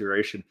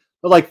exaggeration,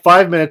 but like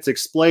 5 minutes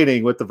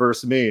explaining what the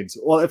verse means.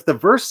 Well, if the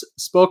verse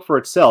spoke for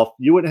itself,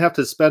 you wouldn't have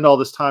to spend all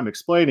this time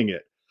explaining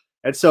it.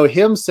 And so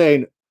him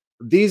saying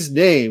these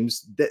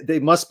names, they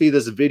must be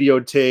this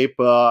videotape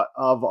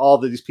of all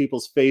of these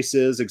people's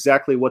faces,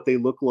 exactly what they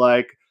look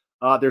like,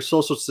 their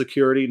social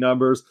security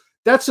numbers.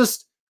 That's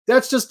just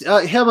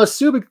him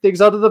assuming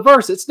things out of the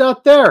verse. It's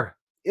not there.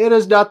 It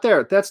is not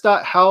there. That's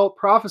not how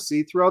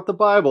prophecy throughout the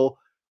Bible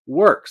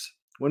works.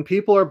 When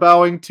people are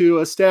bowing to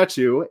a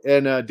statue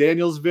in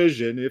Daniel's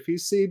vision, if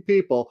he's seen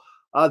people,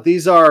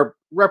 these are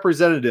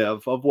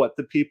representative of what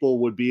the people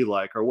would be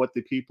like or what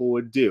the people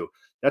would do.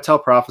 That's how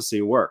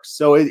prophecy works.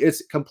 So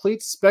it's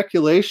complete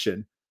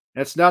speculation,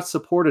 and it's not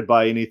supported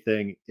by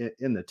anything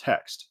in the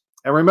text.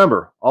 And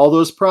remember, all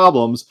those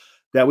problems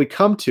that we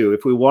come to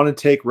if we want to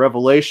take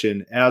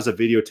Revelation as a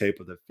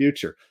videotape of the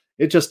future,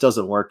 it just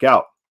doesn't work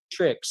out.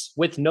 Tricks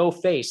with no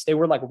face. They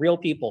were like real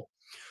people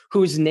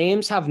whose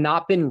names have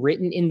not been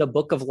written in the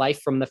book of life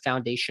from the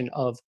foundation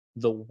of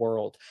the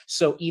world.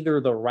 So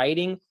either the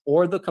writing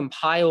or the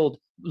compiled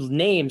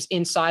names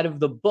inside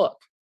of the book,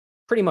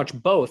 pretty much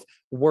both,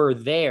 were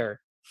there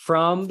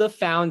from the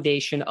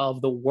foundation of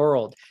the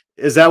world.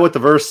 Is that what the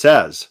verse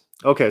says?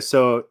 Okay,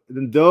 so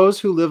those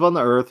who live on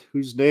the earth,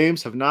 whose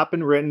names have not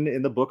been written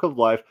in the book of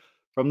life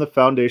from the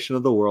foundation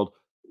of the world,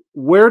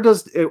 where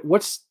does it,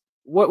 what's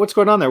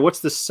going on there? What's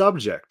the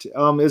subject?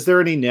 Is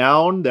there any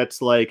noun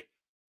that's like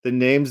the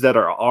names that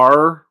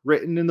are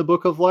written in the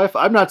book of life?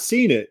 I'm not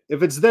seeing it.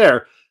 If it's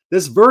there,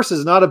 this verse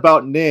is not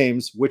about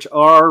names which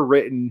are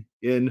written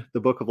in the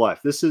book of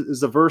life. This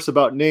is a verse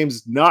about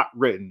names not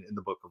written in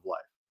the book of life.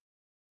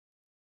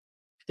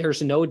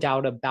 There's no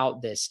doubt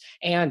about this.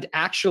 And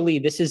actually,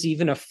 this is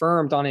even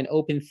affirmed on an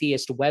open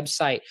theist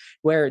website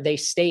where they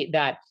state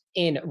that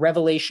in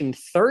Revelation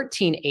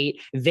 13:8,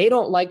 they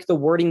don't like the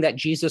wording that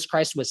Jesus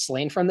Christ was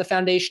slain from the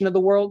foundation of the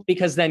world,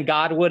 because then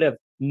God would have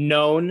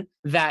known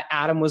that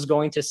Adam was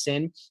going to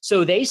sin.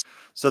 So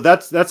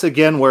that's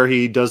again where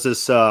he does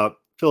this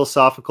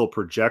philosophical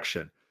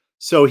projection.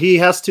 So he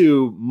has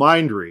to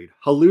mind read,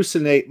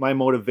 hallucinate my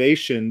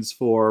motivations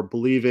for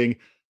believing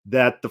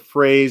that the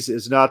phrase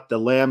is not the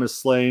lamb is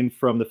slain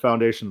from the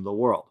foundation of the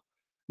world.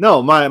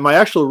 No, my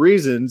actual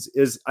reasons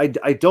is I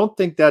don't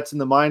think that's in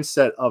the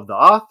mindset of the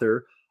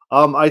author.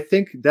 I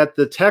think that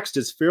the text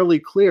is fairly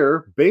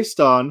clear based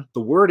on the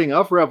wording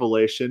of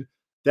Revelation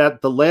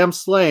that the lamb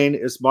slain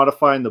is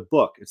modifying the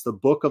book. It's the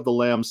book of the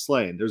lamb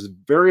slain. There's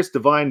various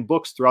divine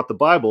books throughout the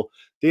Bible.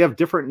 They have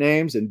different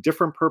names and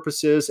different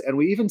purposes. And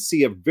we even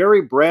see a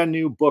very brand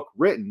new book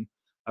written,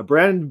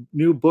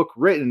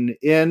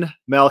 in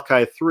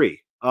Malachi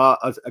 3,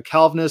 a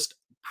Calvinist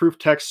proof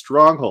text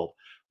stronghold,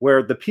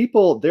 where the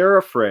people, they're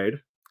afraid.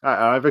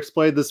 I've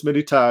explained this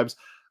many times,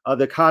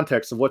 the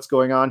context of what's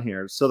going on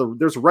here. So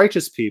there's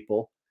righteous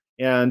people,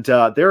 and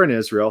they're in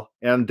Israel,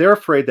 and they're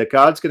afraid that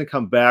God's going to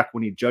come back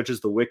when he judges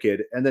the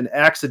wicked, and then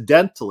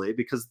accidentally,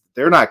 because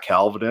they're not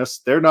Calvinists,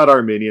 they're not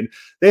Arminian,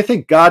 they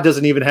think God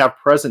doesn't even have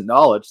present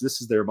knowledge.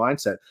 This is their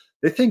mindset.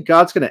 They think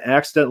God's going to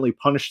accidentally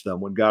punish them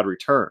when God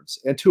returns.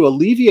 And to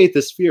alleviate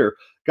this fear,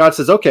 God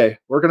says, okay,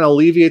 we're going to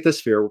alleviate this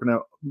fear. We're going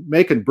to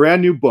make a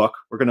brand new book.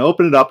 We're going to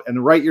open it up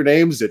and write your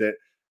names in it.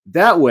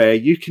 That way,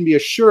 you can be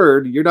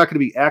assured you're not going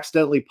to be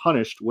accidentally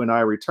punished when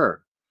I return.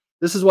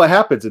 This is what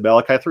happens in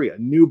Malachi 3. A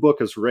new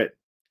book is written.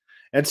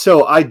 And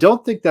so I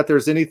don't think that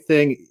there's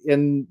anything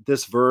in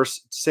this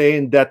verse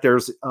saying that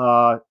there's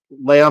a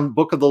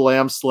book of the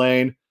lamb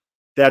slain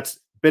that's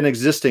been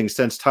existing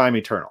since time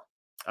eternal.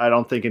 I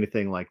don't think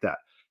anything like that.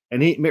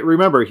 And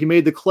remember, he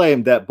made the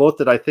claim that both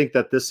that I think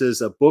that this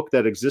is a book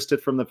that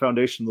existed from the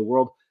foundation of the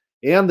world,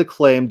 and the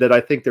claim that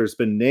I think there's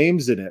been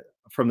names in it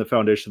from the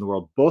foundation of the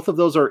world. Both of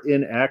those are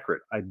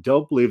inaccurate. I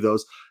don't believe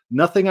those.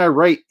 Nothing I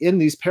write in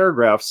these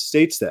paragraphs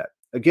states that.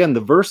 Again,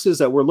 the verses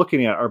that we're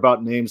looking at are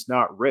about names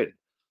not written.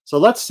 So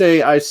let's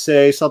say I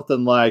say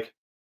something like,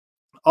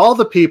 all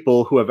the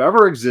people who have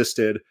ever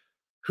existed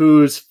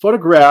whose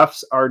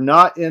photographs are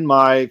not in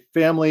my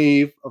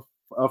family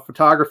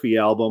photography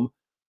album,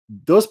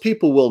 those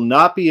people will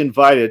not be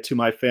invited to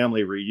my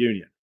family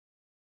reunion.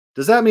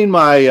 Does that mean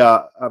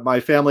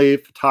my family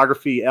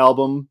photography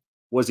album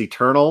was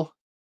eternal?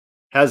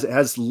 Has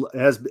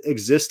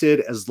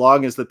existed as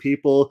long as the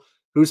people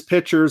whose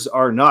pictures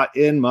are not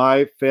in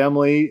my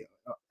family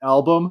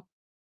album?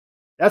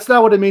 That's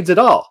not what it means at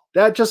all.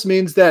 That just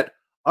means that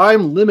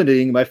I'm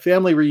limiting my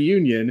family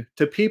reunion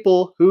to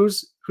people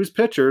whose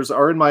pictures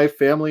are in my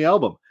family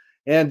album.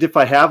 And if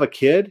I have a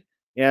kid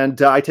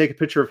and I take a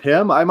picture of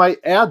him, I might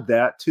add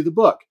that to the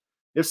book.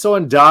 If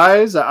someone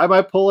dies, I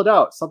might pull it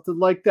out, something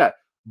like that.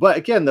 But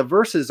again, the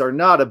verses are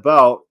not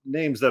about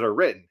names that are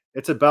written.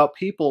 It's about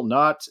people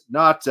not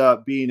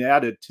being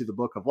added to the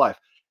book of life.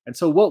 And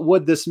so what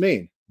would this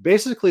mean?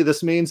 Basically,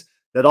 this means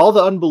that all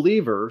the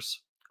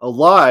unbelievers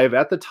alive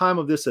at the time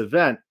of this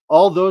event,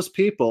 all those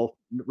people,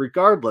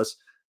 regardless,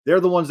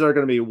 they're the ones that are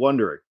going to be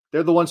wondering.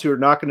 They're the ones who are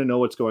not going to know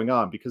what's going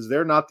on because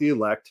they're not the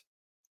elect.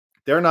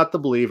 They're not the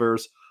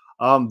believers.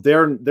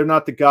 They're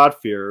not the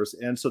God-fearers.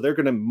 And so they're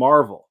going to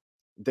marvel.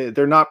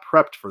 They're not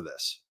prepped for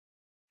this.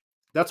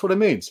 That's what it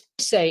means.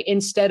 Say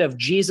instead of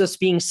Jesus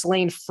being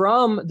slain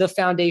from the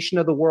foundation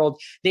of the world,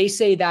 they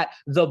say that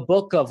the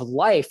book of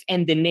life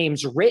and the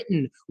names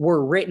written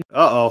were written.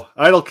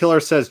 Idol Killer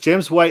says,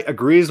 James White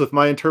agrees with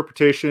my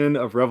interpretation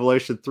of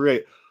Revelation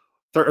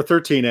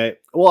 13:8.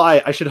 Well,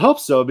 I should hope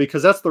so,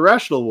 because that's the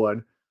rational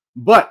one.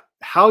 But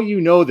how you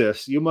know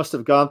this, you must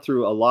have gone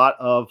through a lot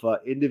of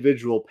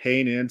individual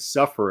pain and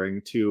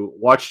suffering to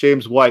watch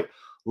James White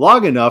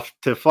long enough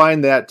to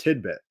find that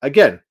tidbit.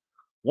 Again,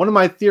 one of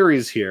my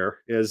theories here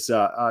is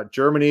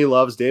Germany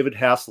loves David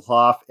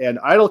Hasselhoff, and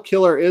Idol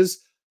Killer is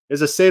a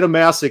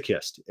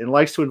sadomasochist and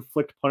likes to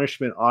inflict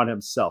punishment on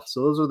himself.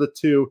 So those are the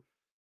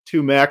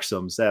two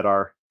maxims that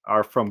are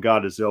from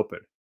God is open.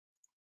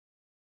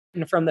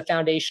 From the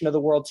foundation of the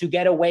world to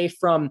get away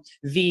from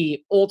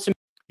the ultimate.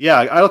 Yeah,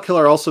 Idol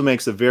Killer also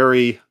makes a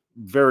very,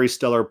 very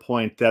stellar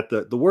point that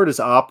the word is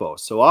apo.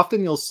 So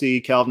often you'll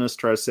see Calvinists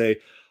try to say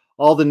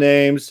all the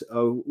names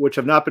which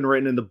have not been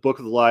written in the book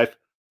of life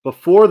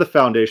before the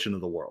foundation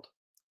of the world.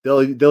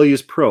 They'll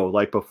use pro,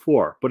 like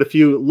before. But if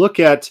you look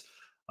at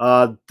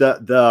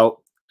the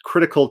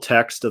critical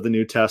text of the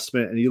New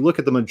Testament and you look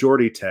at the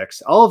majority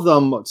text, all of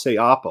them say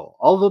apo.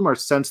 All of them are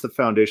since the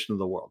foundation of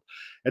the world.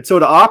 And so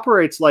it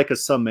operates like a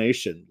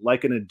summation,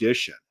 like an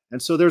addition.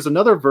 And so there's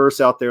another verse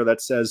out there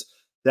that says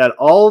that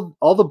all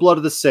the blood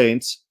of the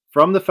saints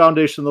from the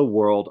foundation of the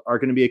world are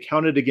going to be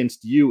accounted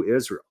against you,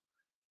 Israel.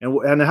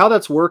 And how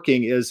that's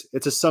working is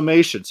it's a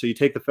summation. So you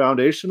take the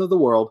foundation of the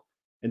world,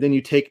 and then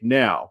you take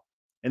now,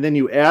 and then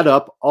you add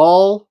up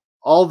all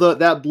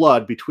that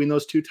blood between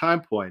those two time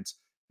points,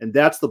 and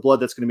that's the blood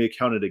that's going to be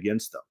accounted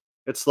against them.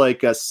 It's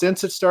like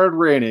since it started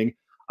raining,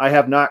 I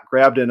have not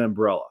grabbed an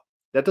umbrella.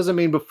 That doesn't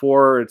mean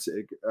before it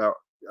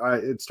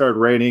started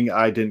raining,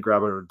 I didn't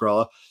grab an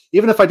umbrella.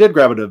 Even if I did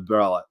grab an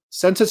umbrella,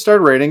 since it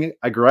started raining,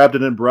 I grabbed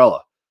an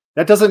umbrella.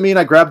 That doesn't mean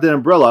I grabbed an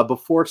umbrella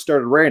before it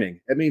started raining.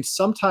 It means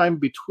sometime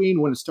between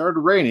when it started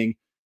raining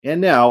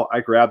and now I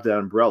grabbed the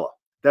umbrella.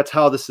 That's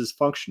how this is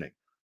functioning.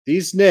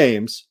 These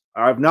names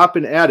have not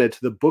been added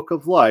to the book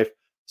of life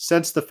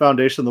since the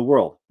foundation of the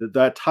world.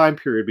 That time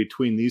period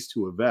between these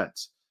two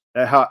events.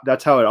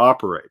 That's how it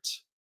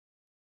operates.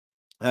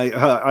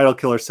 Idol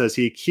Killer says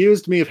he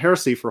accused me of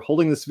heresy for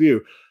holding this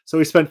view, so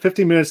he spent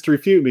 15 minutes to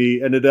refute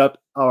me. Ended up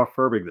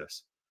affirming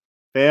this.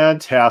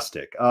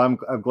 Fantastic. I'm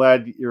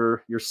glad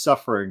you're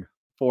suffering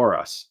for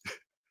us.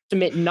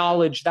 Ultimate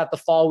knowledge that the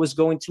fall was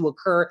going to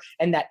occur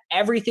and that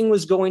everything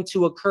was going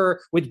to occur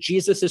with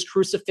Jesus's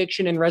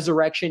crucifixion and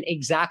resurrection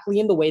exactly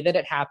in the way that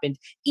it happened,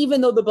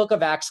 even though the book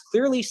of Acts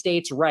clearly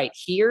states right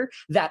here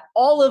that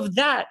all of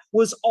that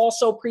was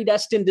also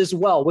predestined as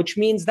well, which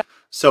means that.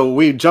 So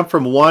we jump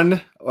from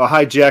one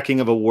hijacking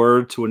of a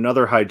word to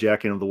another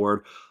hijacking of the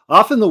word.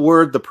 Often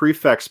the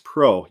prefix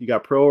pro, you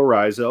got pro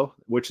orizo,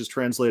 which is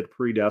translated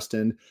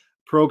predestined,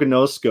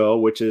 prognosko,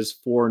 which is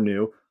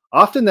foreknew.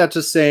 Often that's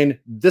just saying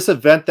this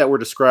event that we're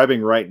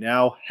describing right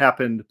now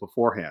happened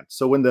beforehand.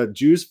 So when the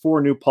Jews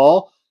foreknew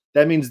Paul,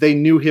 that means they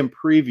knew him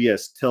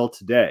previous till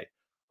today.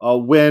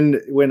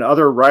 When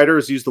other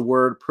writers use the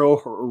word pro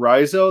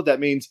orizo,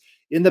 that means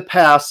in the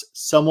past,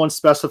 someone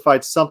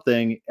specified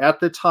something at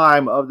the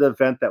time of the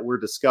event that we're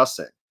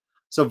discussing.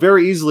 So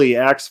very easily,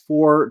 Acts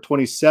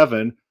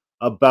 4:27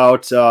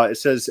 about, it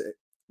says,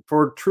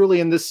 for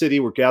truly in this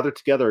city we're gathered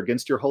together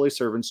against your holy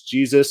servants,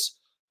 Jesus,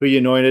 who you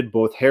anointed,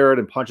 both Herod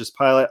and Pontius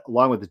Pilate,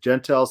 along with the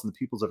Gentiles and the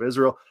peoples of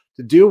Israel,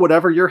 to do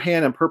whatever your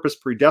hand and purpose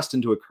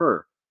predestined to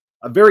occur.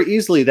 Very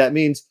easily, that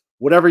means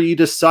whatever you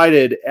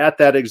decided at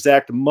that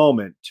exact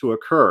moment to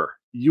occur.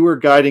 You were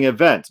guiding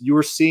events. You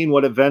were seeing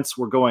what events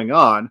were going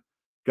on,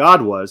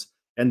 God was,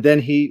 and then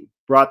he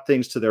brought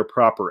things to their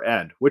proper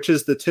end, which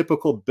is the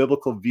typical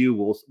biblical view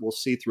we'll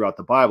see throughout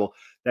the Bible,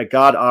 that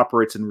God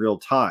operates in real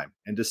time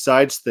and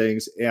decides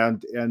things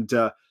and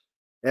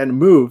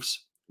moves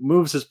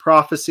his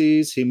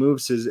prophecies. He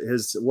moves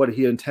his what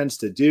he intends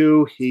to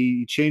do.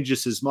 He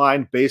changes his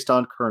mind based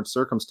on current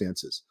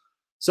circumstances.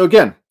 So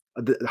again,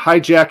 the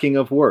hijacking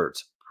of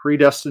words,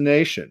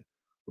 predestination,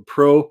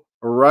 pro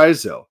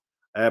orizo,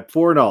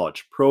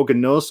 foreknowledge,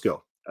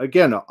 prognosko.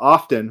 Again,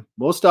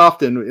 most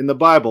often in the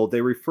Bible, they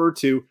refer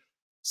to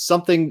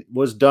something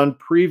was done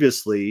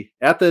previously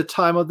at the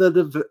time of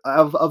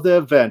the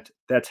event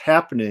that's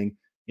happening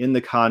in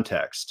the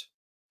context.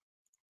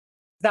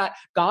 That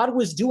God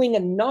was doing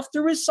enough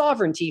through his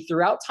sovereignty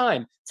throughout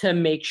time to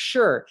make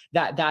sure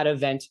that that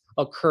event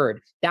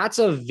occurred. That's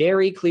a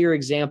very clear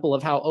example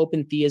of how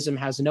open theism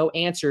has no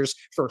answers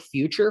for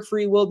future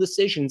free will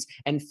decisions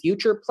and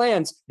future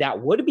plans that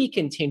would be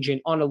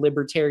contingent on a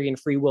libertarian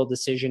free will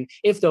decision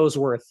if those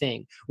were a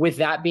thing. With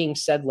that being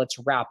said, let's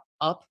wrap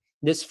up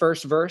this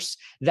first verse,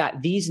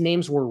 that these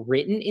names were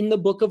written in the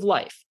book of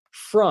life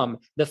from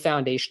the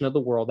foundation of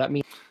the world. That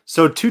means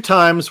so 2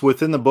 times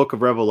within the book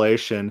of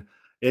Revelation,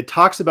 it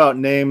talks about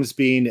names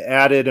being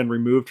added and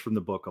removed from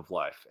the book of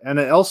life. And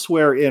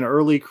elsewhere in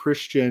early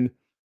Christian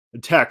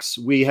texts,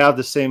 we have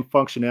the same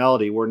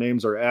functionality where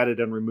names are added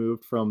and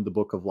removed from the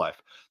book of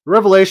life.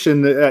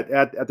 Revelation,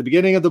 at the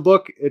beginning of the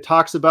book, it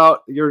talks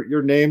about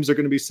your names are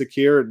going to be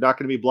secure, not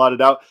going to be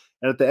blotted out.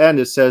 And at the end,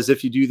 it says,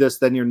 if you do this,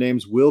 then your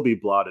names will be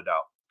blotted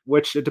out,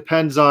 which it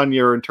depends on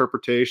your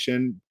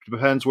interpretation. It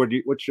depends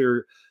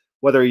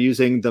whether you're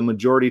using the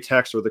majority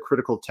text or the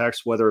critical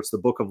text, whether it's the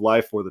book of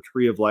life or the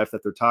tree of life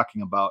that they're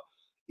talking about.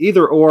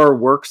 Either or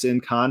works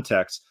in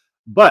context.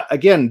 But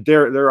again,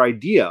 their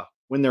idea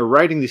when they're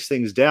writing these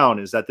things down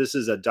is that this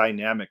is a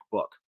dynamic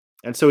book.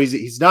 And so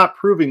he's not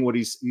proving what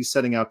he's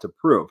setting out to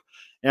prove.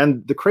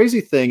 And the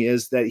crazy thing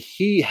is that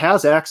he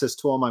has access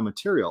to all my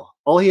material.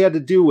 All he had to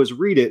do was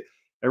read it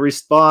and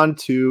respond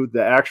to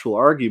the actual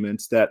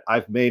arguments that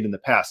I've made in the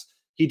past.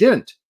 He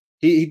didn't.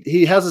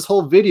 He has this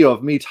whole video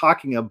of me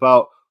talking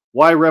about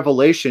why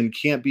Revelation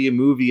can't be a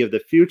movie of the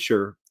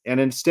future, and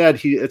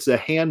instead it's a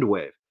hand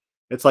wave.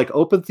 It's like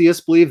open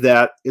theists believe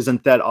that.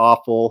 Isn't that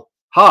awful?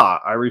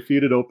 Ha! I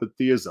refuted open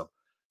theism.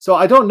 So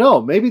I don't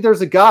know. Maybe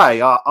there's a guy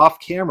off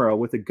camera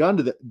with a gun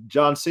to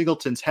John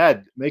Singleton's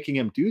head, making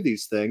him do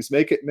these things,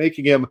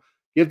 making him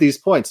give these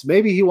points.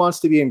 Maybe he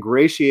wants to be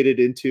ingratiated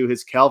into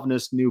his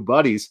Calvinist new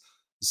buddies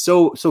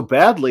so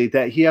badly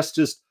that he has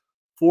to just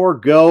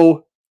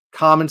forego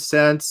common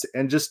sense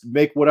and just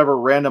make whatever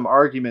random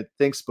argument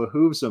thinks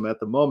behooves him at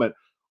the moment.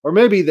 Or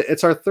maybe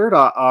it's our third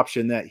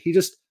option, that he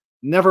just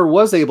never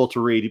was able to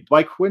read.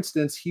 By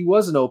coincidence, he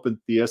was an open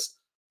theist,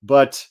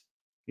 but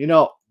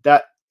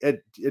that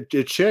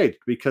it shaded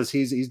because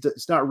he's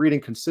not reading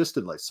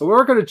consistently. So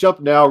we're going to jump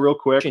now real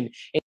quick.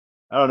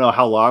 I don't know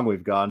how long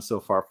we've gone so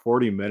far,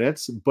 40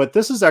 minutes, but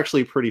this is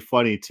actually pretty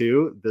funny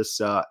too. This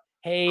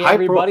hey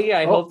everybody,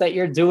 I hope that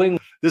you're doing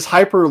this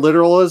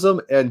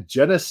hyperliteralism and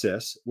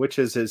Genesis, which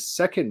is his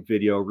second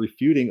video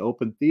refuting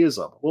open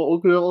theism.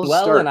 We'll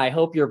start. And I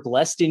hope you're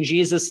blessed in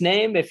Jesus'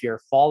 name if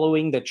you're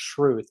following the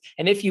truth.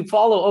 And if you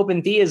follow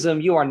open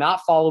theism, you are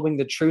not following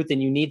the truth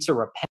and you need to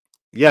repent.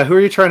 Yeah, who are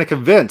you trying to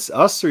convince,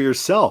 us or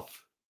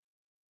yourself?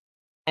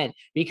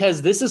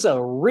 Because this is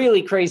a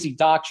really crazy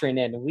doctrine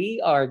and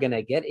we are going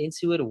to get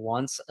into it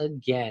once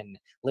again,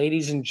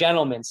 ladies and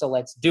gentlemen. So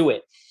let's do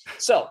it.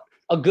 So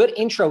a good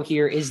intro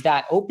here is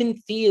that open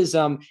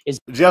theism is.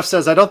 Jeff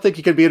says, I don't think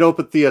you could be an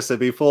open theist and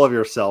be full of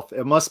yourself.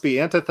 It must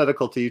be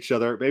antithetical to each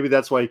other. Maybe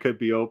that's why you could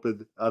be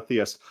open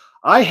theist.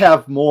 I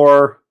have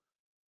more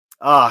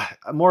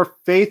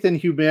faith in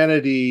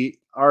humanity,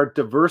 our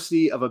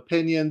diversity of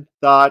opinion,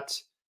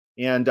 thought,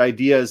 and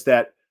ideas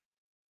that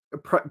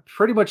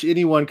pretty much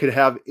anyone could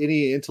have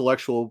any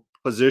intellectual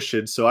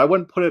position. So I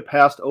wouldn't put it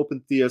past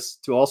open theists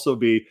to also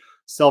be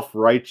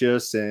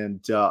self-righteous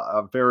and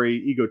very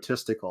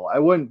egotistical. I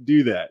wouldn't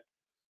do that.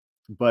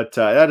 But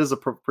that is a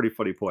pretty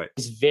funny point.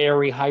 Is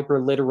very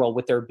hyper literal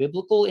with their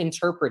biblical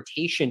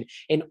interpretation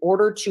in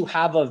order to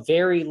have a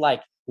very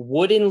like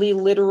woodenly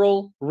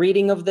literal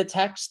reading of the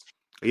text.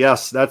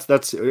 Yes,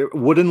 that's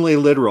woodenly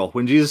literal.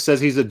 When Jesus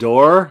says he's a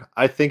door,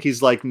 I think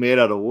he's like made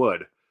out of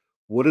wood.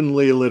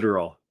 Woodenly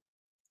literal.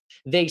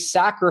 They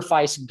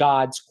sacrifice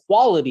God's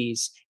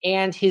qualities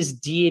and his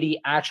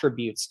deity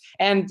attributes.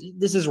 And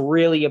this is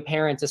really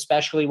apparent,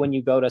 especially when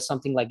you go to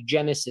something like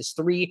Genesis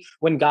 3,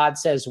 when God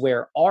says,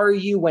 where are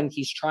you? When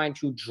he's trying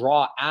to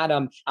draw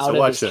Adam out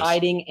of his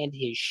hiding and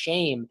his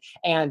shame.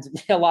 And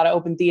a lot of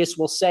open theists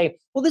will say,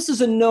 well, this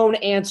is a known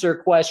answer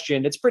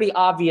question. It's pretty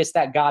obvious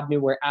that God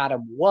knew where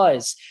Adam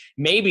was.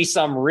 Maybe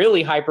some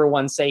really hyper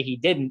ones say he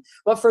didn't.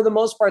 But for the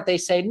most part, they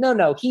say,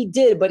 no, he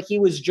did, but he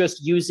was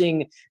just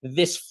using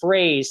this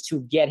phrase to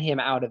get him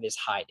out of his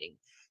hiding.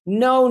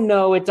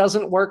 No, it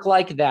doesn't work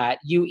like that.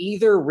 You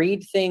either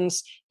read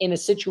things in a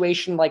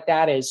situation like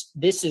that as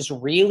this is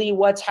really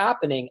what's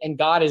happening and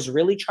God is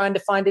really trying to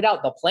find it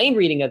out, the plain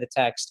reading of the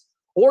text,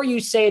 or you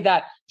say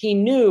that he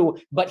knew,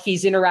 but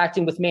he's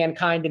interacting with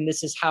mankind, and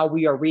this is how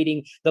we are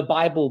reading the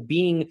Bible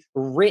being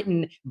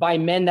written by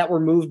men that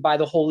were moved by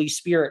the Holy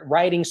Spirit,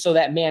 writing so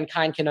that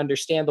mankind can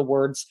understand the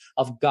words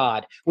of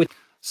God.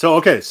 So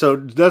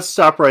let's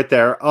stop right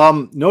there.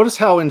 Notice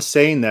how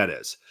insane that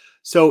is.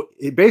 So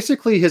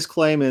basically his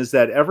claim is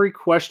that every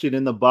question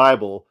in the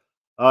Bible,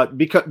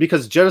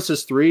 because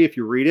Genesis 3, if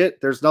you read it,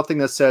 there's nothing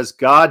that says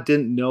God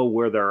didn't know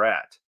where they're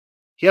at.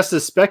 He has to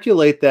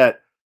speculate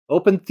that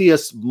open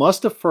theists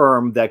must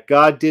affirm that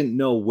God didn't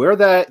know where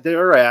that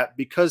they're at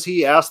because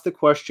he asked the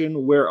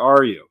question, where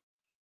are you?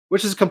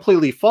 Which is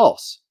completely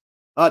false.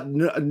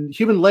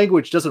 Human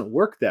language doesn't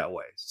work that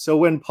way. So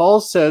when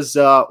Paul says,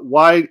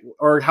 why,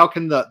 or how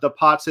can the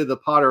pot say to the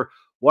potter,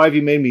 why have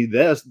you made me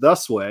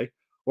thus way?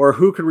 Or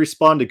who can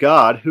respond to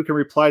God? Who can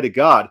reply to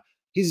God?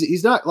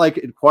 He's not like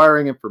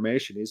inquiring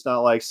information. He's not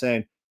like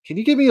saying, can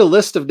you give me a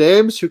list of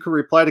names who can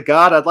reply to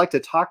God? I'd like to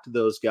talk to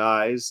those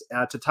guys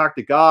to talk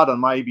to God on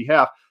my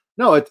behalf.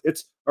 No,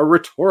 it's a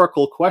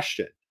rhetorical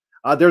question.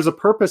 There's a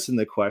purpose in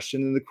the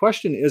question, and the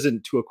question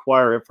isn't to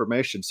acquire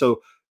information.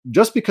 So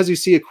just because you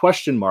see a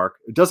question mark,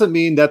 it doesn't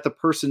mean that the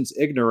person's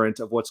ignorant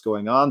of what's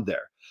going on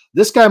there.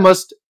 This guy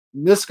must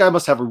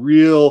have a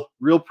real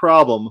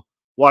problem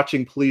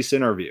watching police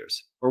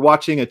interviews or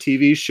watching a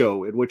TV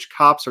show in which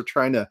cops are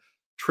trying to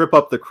trip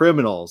up the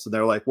criminals. And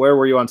they're like, where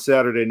were you on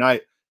Saturday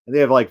night? And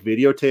they have like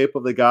videotape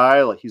of the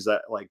guy, like he's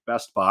at like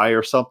Best Buy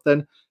or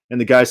something. And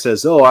the guy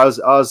says, oh, I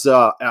was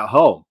at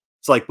home.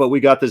 It's like, but we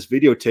got this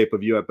videotape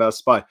of you at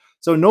Best Buy.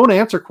 So known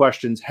answer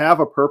questions have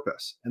a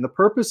purpose. And the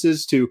purpose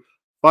is to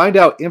find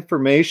out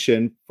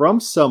information from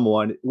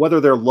someone, whether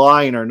they're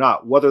lying or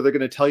not, whether they're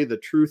going to tell you the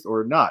truth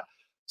or not.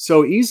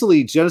 So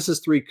easily Genesis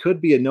 3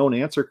 could be a known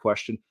answer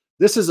question.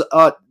 This is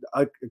a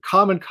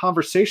common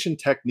conversation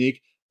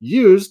technique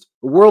used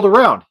the world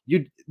around.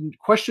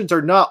 Questions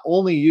are not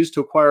only used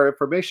to acquire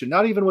information,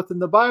 not even within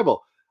the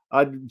Bible.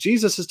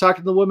 Jesus is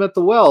talking to the woman at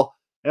the well,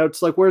 and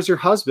it's like, where's your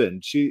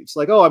husband? She's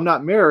like, oh, I'm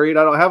not married.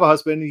 I don't have a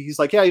husband. He's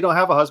like, yeah, you don't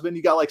have a husband.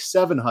 You got like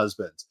 7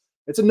 husbands.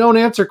 It's a known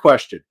answer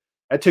question.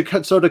 And to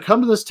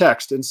come to this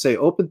text and say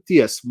open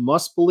theists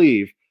must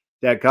believe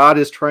that God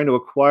is trying to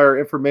acquire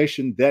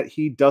information that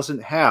he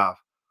doesn't have.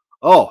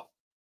 Oh,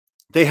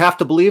 they have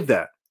to believe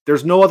that.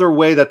 There's no other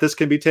way that this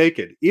can be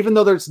taken, even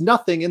though there's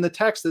nothing in the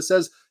text that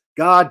says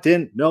God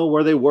didn't know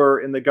where they were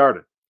in the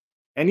garden.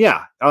 And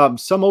yeah,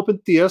 some open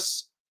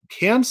theists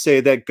can say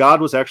that God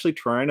was actually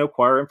trying to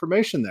acquire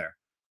information there.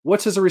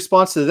 What's his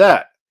response to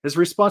that? His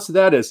response to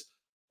that is,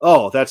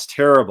 oh, that's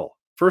terrible.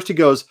 First he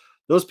goes,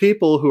 those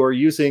people who are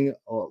using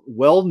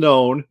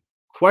well-known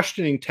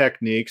questioning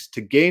techniques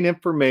to gain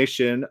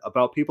information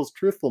about people's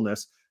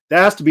truthfulness,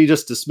 that has to be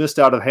just dismissed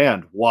out of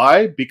hand.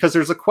 Why? Because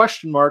there's a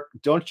question mark.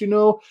 Don't you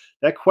know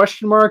that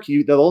question mark?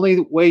 The only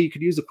way you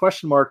could use a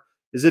question mark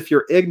is if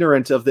you're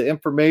ignorant of the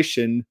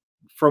information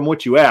from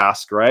which you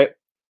ask, right?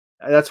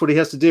 That's what he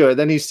has to do. And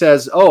then he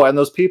says, oh, and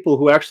those people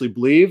who actually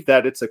believe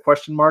that it's a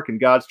question mark and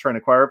God's trying to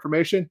acquire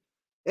information,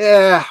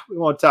 we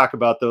won't talk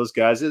about those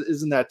guys.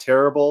 Isn't that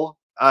terrible?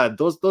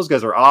 Those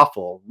guys are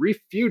awful.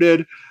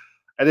 Refuted.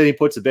 And then he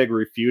puts a big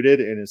refuted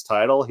in his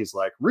title. He's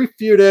like,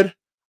 refuted.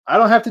 I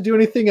don't have to do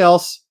anything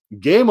else.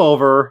 Game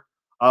over.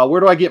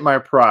 Where do I get my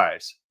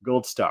prize?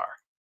 Gold star.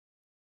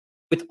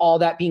 With all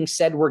that being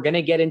said, we're going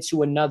to get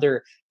into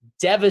another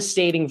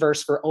devastating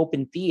verse for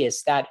open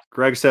theists that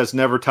Greg says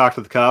never talk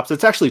to the cops.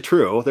 It's actually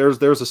true.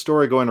 There's a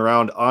story going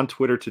around on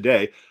Twitter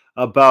today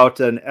about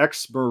an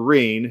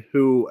ex-Marine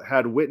who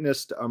had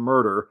witnessed a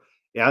murder,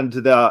 and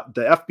the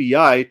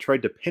FBI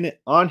tried to pin it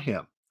on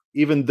him,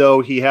 even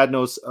though he had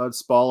no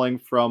spalling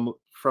from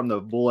the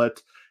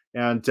bullet,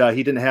 and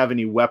he didn't have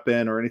any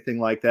weapon or anything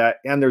like that.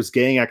 And there's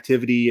gang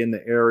activity in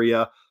the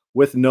area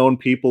with known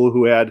people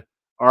who had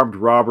armed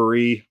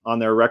robbery on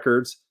their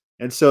records.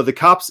 And so the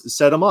cops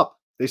set him up.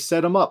 They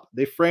set him up.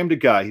 They framed a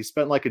guy. He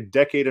spent like a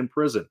decade in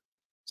prison.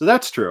 So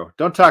that's true.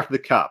 Don't talk to the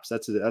cops.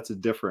 That's a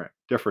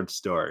different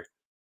story.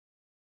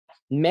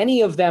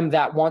 Many of them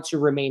that want to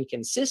remain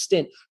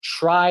consistent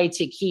try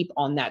to keep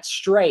on that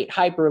straight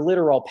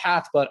hyperliteral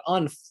path, but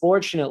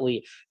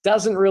unfortunately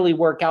doesn't really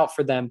work out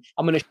for them.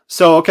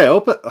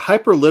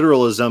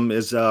 Hyperliteralism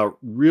is a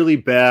really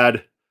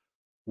bad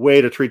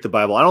way to treat the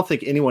Bible. I don't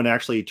think anyone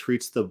actually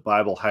treats the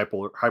Bible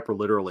hyper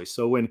literally.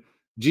 So when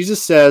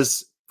Jesus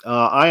says,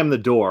 I am the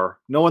door,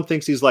 no one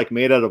thinks he's like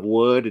made out of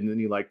wood and then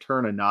you like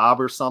turn a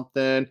knob or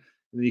something and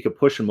then you can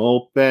push him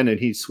open and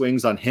he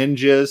swings on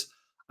hinges.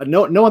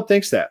 No one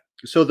thinks that.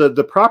 So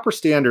the proper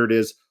standard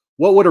is,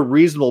 what would a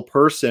reasonable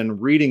person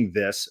reading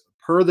this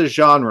per the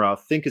genre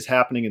think is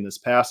happening in this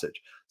passage?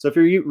 So if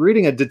you're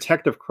reading a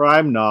detective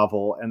crime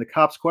novel and the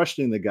cop's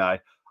questioning the guy,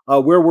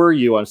 where were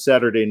you on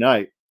Saturday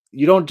night?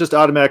 You don't just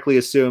automatically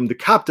assume the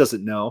cop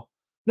doesn't know.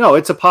 No,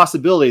 it's a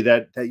possibility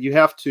that you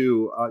have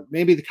to,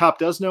 maybe the cop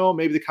does know,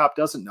 maybe the cop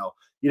doesn't know.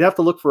 You'd have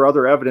to look for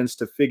other evidence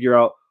to figure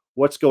out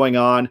what's going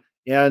on.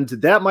 And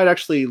that might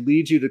actually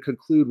lead you to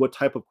conclude what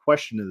type of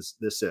question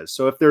this is.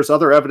 So if there's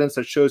other evidence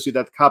that shows you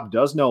that the cop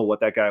does know what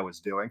that guy was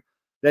doing,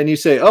 then you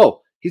say,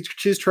 oh,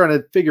 she's trying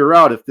to figure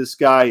out if this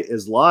guy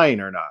is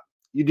lying or not.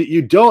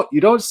 You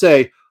don't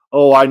say,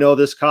 oh, I know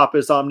this cop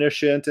is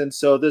omniscient, and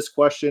so this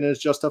question is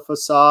just a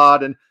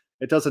facade and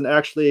it doesn't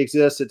actually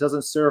exist. It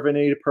doesn't serve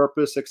any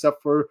purpose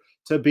except for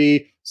to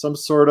be some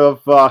sort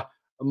of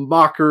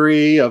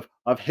mockery of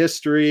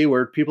history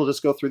where people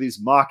just go through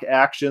these mock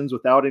actions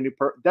without any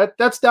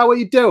that's not what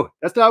you do.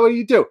 That's not what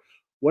you do.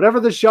 Whatever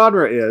the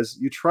genre is,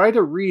 you try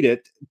to read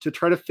it to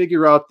try to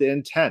figure out the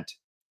intent.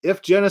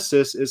 If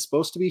Genesis is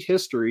supposed to be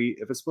history,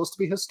 if it's supposed to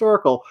be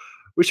historical,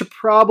 we should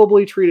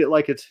probably treat it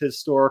like it's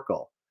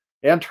historical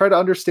and try to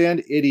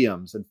understand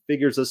idioms and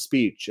figures of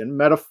speech and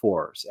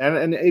metaphors.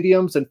 And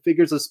idioms and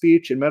figures of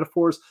speech and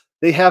metaphors,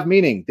 they have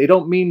meaning. They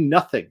don't mean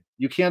nothing.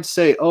 You can't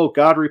say, oh,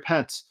 God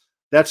repents.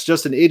 That's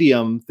just an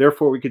idiom,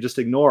 therefore we could just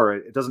ignore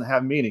it. It doesn't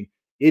have meaning.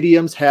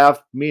 Idioms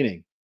have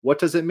meaning. What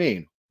does it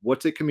mean?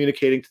 What's it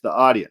communicating to the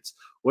audience?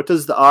 What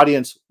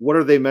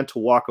are they meant to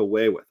walk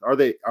away with? Are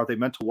they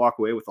meant to walk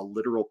away with a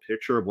literal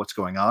picture of what's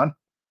going on?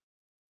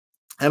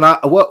 And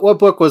what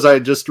book was I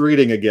just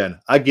reading again?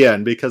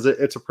 Again, because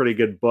it's a pretty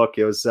good book.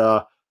 It was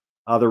The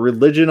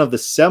Religion of the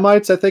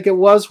Semites, I think it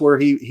was, where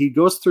he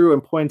goes through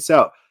and points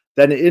out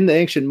that in the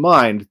ancient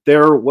mind,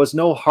 there was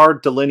no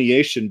hard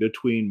delineation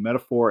between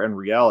metaphor and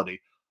reality.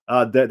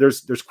 That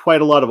there's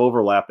quite a lot of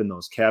overlap in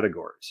those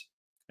categories.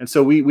 And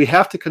so we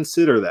have to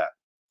consider that.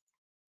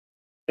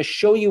 To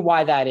show you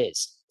why that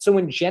is. So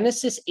in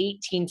Genesis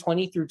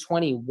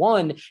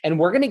 18:20-21, and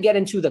we're going to get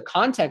into the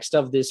context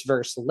of this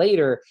verse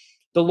later,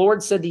 the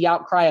Lord said, the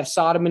outcry of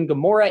Sodom and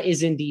Gomorrah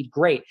is indeed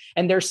great,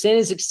 and their sin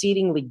is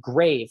exceedingly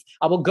grave.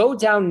 I will go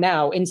down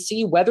now and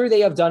see whether they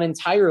have done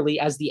entirely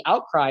as the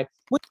outcry.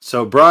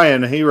 So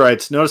Brian, he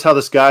writes, notice how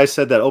this guy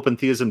said that open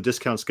theism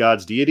discounts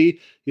God's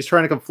deity. He's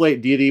trying to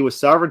conflate deity with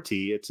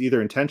sovereignty. It's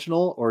either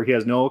intentional or he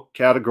has no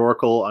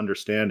categorical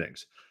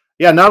understandings.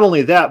 Yeah, not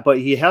only that, but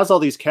he has all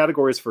these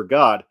categories for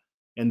God,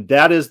 and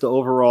that is the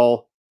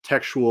overall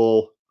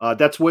textual,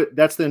 that's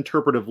the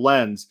interpretive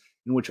lens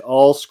in which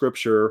all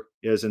scripture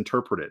is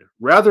interpreted,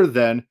 rather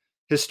than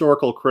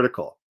historical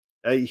critical.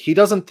 He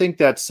doesn't think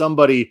that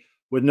somebody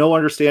with no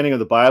understanding of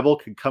the Bible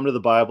could come to the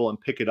Bible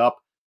and pick it up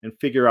and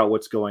figure out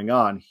what's going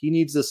on. He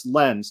needs this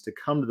lens to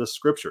come to the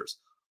scriptures.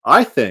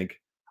 I think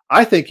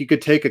you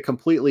could take a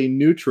completely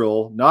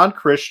neutral,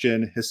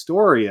 non-Christian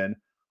historian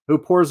who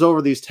pores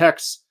over these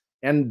texts,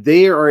 and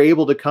they are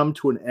able to come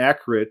to an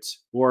accurate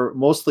or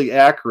mostly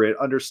accurate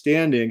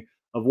understanding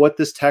of what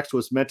this text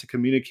was meant to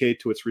communicate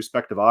to its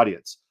respective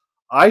audience.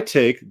 I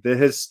take the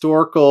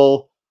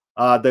historical,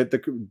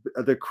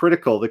 the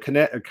critical,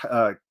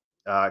 the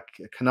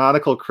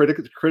canonical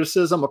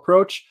criticism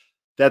approach,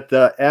 that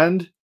the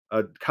end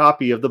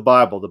copy of the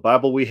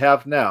Bible we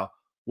have now,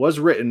 was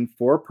written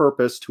for a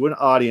purpose to an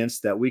audience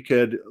that we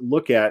could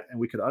look at and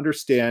we could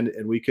understand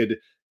and we could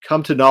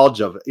come to knowledge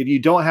of. You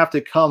don't have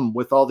to come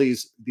with all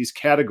these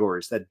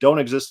categories that don't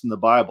exist in the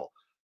Bible.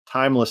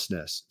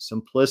 Timelessness,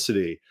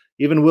 simplicity,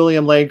 even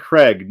William Lane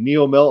Craig,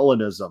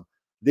 neo-Miltonism.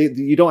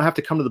 You don't have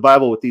to come to the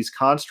Bible with these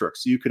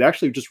constructs. You could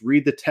actually just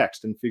read the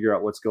text and figure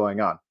out what's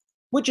going on.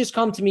 Which has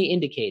come to me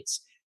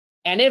indicates.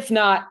 And if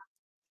not,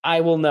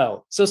 I will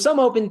know. So some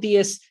open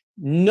theists,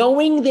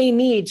 knowing they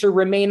need to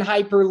remain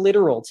hyper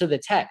literal to the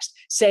text,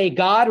 say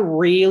God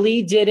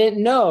really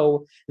didn't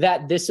know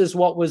that this is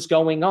what was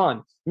going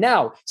on.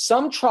 Now,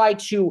 some try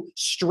to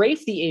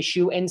strafe the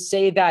issue and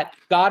say that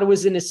God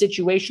was in a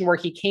situation where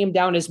he came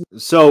down as...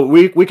 So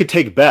we could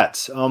take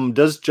bets.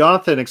 Does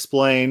Jonathan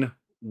explain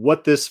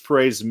what this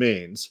phrase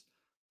means?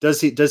 Does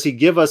he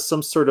give us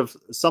some sort of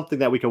something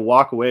that we can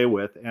walk away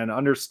with and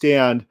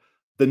understand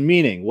the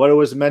meaning, what it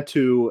was meant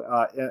to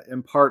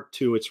impart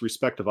to its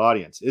respective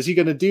audience? Is he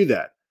going to do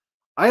that?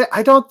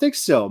 I don't think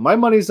so. My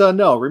money's on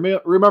no.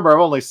 Remember, I've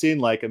only seen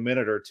like a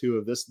minute or two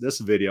of this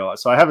video,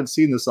 so I haven't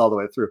seen this all the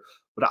way through.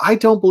 But I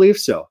don't believe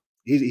so.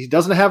 He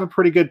doesn't have a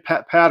pretty good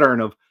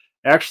pattern of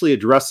actually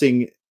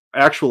addressing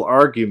actual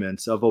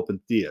arguments of open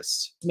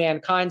theists.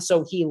 Mankind,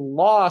 so he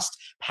lost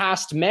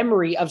past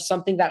memory of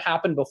something that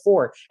happened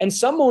before. And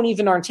some won't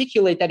even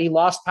articulate that he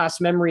lost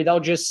past memory. They'll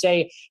just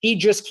say he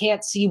just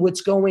can't see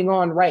what's going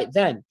on right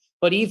then.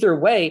 But either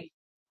way,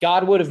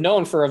 God would have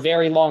known for a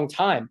very long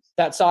time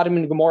that Sodom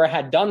and Gomorrah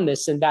had done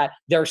this and that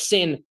their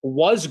sin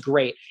was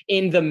great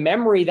in the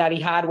memory that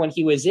he had when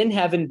he was in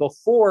heaven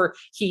before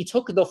he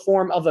took the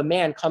form of a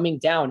man coming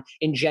down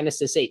in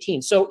Genesis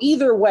 18. So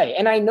either way,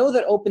 and I know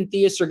that open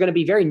theists are going to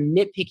be very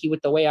nitpicky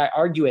with the way I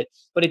argue it,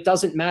 but it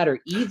doesn't matter.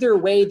 Either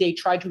way they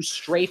try to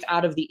strafe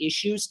out of the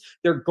issues,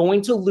 they're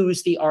going to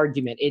lose the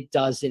argument. It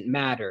doesn't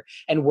matter.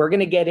 And we're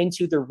going to get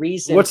into the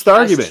reason What's the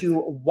argument? to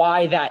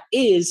why that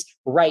is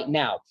right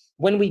now.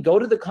 When we go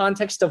to the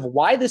context of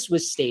why this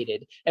was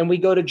stated, and we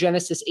go to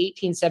Genesis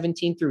 18,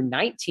 17 through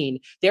 19,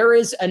 there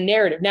is a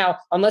narrative. Now,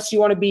 unless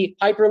you want to be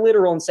hyper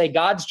literal and say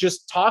God's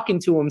just talking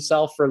to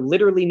himself for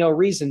literally no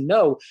reason,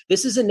 no,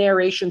 this is a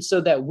narration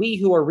so that we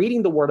who are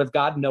reading the word of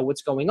God know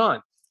what's going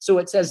on. So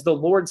it says, the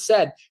Lord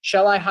said,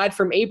 shall I hide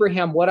from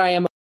Abraham what I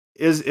am?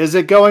 Is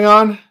it going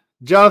on,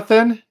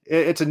 Jonathan?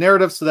 It's a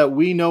narrative so that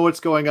we know what's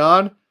going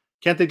on.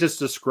 Can't they just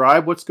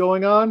describe what's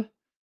going on?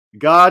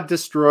 God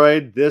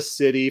destroyed this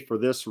city for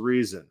this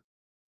reason.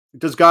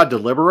 Does God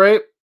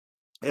deliberate?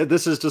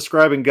 This is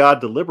describing God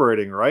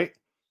deliberating, right?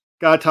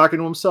 God talking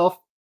to himself.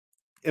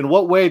 In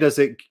what way does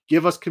it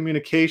give us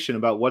communication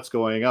about what's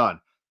going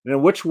on? And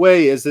in which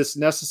way is this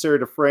necessary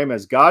to frame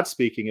as God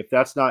speaking if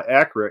that's not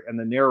accurate and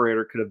the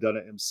narrator could have done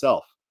it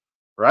himself?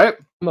 Right?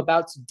 I'm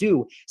about to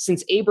do,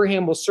 since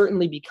Abraham will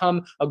certainly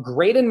become a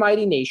great and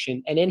mighty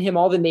nation, and in him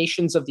all the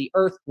nations of the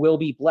earth will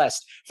be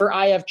blessed. For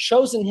I have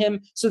chosen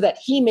him so that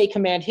he may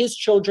command his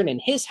children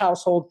and his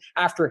household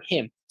after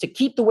him to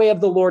keep the way of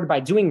the Lord by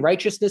doing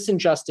righteousness and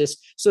justice,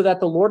 so that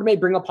the Lord may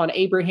bring upon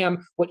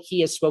Abraham what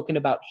he has spoken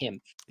about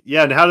him.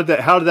 Yeah, and how did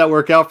that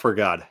work out for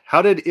God?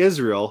 How did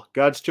Israel,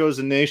 God's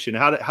chosen nation,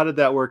 how did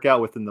that work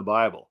out within the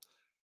Bible?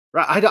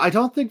 Right, I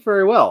don't think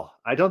very well.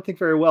 I don't think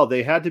very well.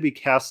 They had to be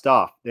cast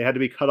off. They had to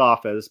be cut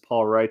off, as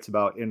Paul writes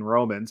about in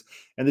Romans,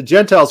 and the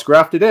Gentiles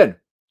grafted in.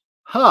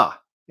 Huh,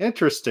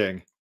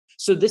 interesting.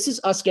 So this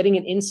is us getting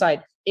an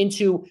insight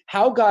into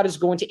how God is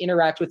going to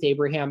interact with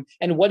Abraham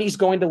and what he's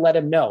going to let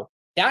him know.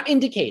 That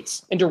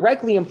indicates and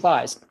directly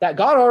implies that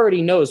God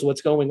already knows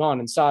what's going on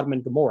in Sodom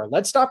and Gomorrah.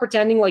 Let's stop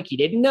pretending like he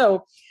didn't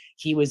know.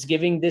 He was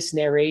giving this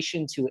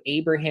narration to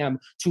Abraham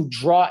to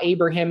draw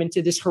Abraham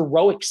into this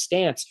heroic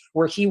stance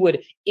where he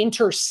would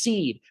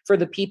intercede for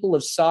the people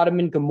of Sodom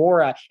and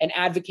Gomorrah and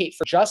advocate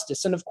for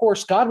justice. And of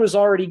course, God was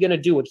already going to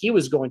do what he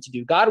was going to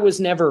do. God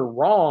was never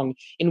wrong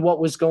in what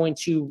was going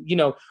to,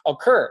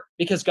 occur,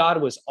 because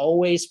God was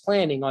always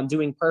planning on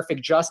doing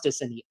perfect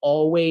justice, and he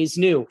always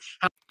knew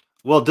how.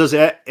 Well, does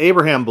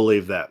Abraham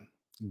believe that?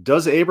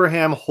 Does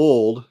Abraham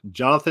hold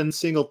Jonathan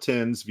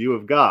Singleton's view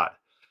of God?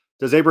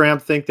 Does Abraham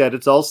think that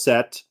it's all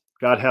set?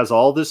 God has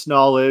all this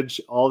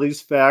knowledge, all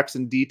these facts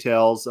and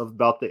details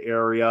about the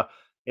area,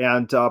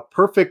 and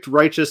perfect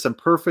righteous and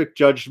perfect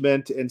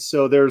judgment. And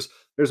so there's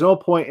no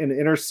point in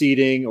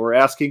interceding or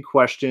asking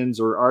questions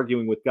or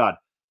arguing with God.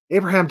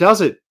 Abraham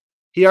doesn't.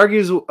 He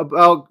argues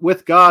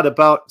with God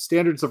about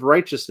standards of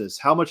righteousness,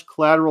 how much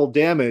collateral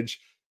damage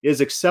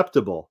is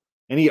acceptable.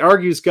 And he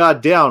argues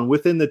God down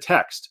within the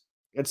text.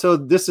 And so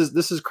this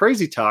is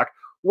crazy talk.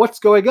 What's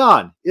going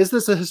on? Is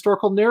this a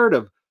historical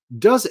narrative?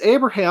 Does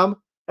Abraham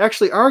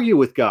actually argue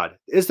with God?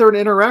 Is there an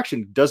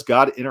interaction? Does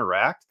God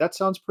interact? That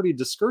sounds pretty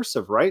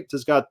discursive, right?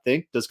 Does God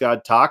think? Does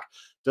God talk?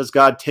 Does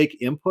God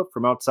take input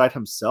from outside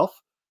himself?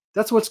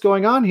 That's what's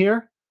going on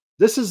here.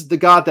 This is the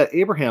God that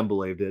Abraham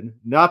believed in,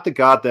 not the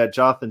God that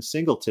Jonathan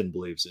Singleton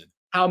believes in.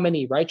 How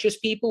many righteous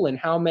people and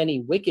how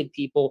many wicked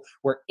people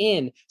were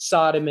in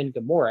Sodom and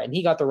Gomorrah, and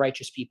he got the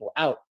righteous people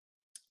out.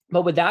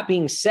 But with that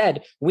being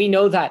said, we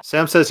know that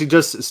Sam says he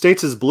just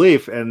states his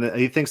belief and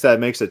he thinks that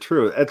makes it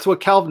true. That's what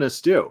Calvinists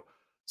do.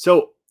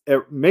 So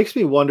it makes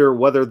me wonder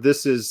whether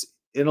this is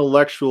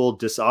intellectual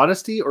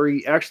dishonesty or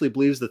he actually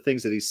believes the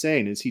things that he's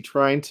saying. Is he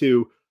trying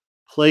to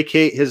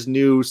placate his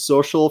new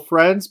social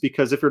friends?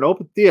 Because if you're an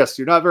open theist,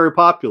 you're not very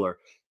popular.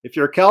 If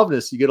you're a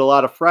Calvinist, you get a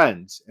lot of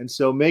friends. And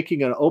so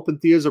making an open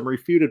theism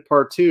refuted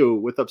part 2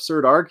 with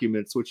absurd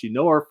arguments, which you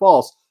know are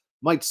false,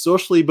 might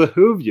socially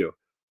behoove you.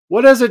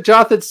 What is it,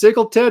 Jonathan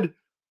Singleton?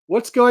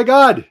 What's going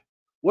on?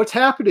 What's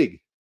happening?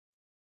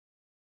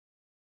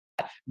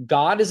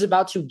 God is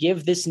about to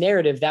give this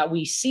narrative that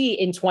we see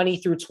in 20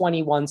 through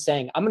 21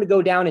 saying, I'm going to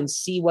go down and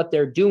see what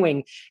they're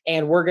doing,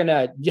 and we're going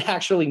to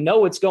actually know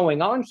what's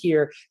going on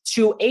here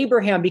to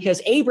Abraham,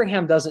 because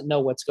Abraham doesn't know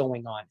what's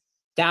going on.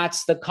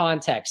 That's the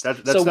context.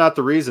 That's not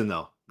the reason,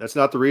 though. That's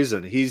not the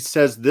reason. He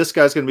says this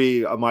guy's going to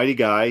be a mighty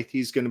guy.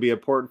 He's going to be an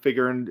important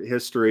figure in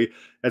history.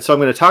 And so I'm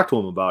going to talk to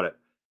him about it.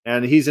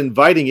 And he's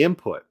inviting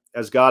input,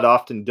 as God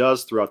often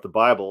does throughout the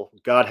Bible.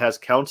 God has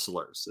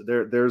counselors.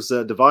 There's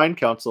a divine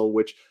counsel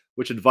which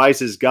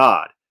advises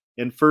God.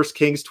 In 1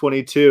 Kings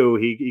 22,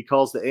 he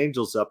calls the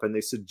angels up and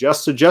they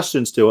suggest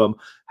suggestions to him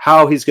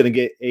how he's going to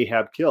get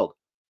Ahab killed.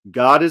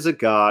 God is a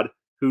God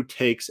who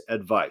takes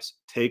advice,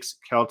 takes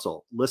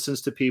counsel,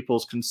 listens to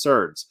people's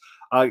concerns,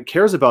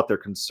 cares about their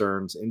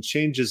concerns, and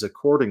changes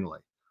accordingly.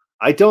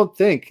 I don't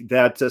think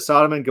that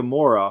Sodom and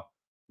Gomorrah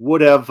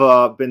would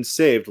have been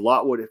saved.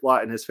 Lot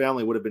and his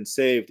family would have been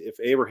saved if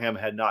Abraham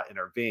had not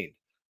intervened.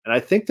 And I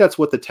think that's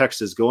what the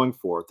text is going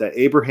for, that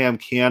Abraham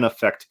can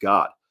affect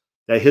God,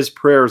 that his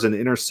prayers and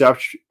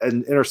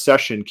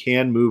intercession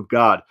can move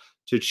God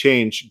to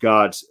change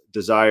God's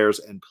desires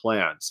and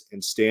plans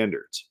and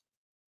standards.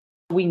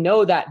 We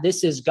know that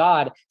this is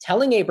God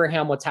telling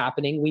Abraham what's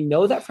happening. We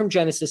know that from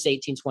Genesis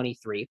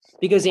 18:23,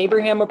 because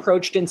Abraham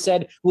approached and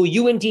said, will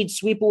you indeed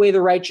sweep away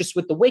the righteous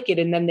with the wicked?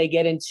 And then they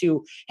get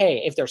into,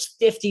 hey, if there's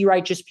 50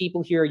 righteous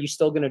people here, are you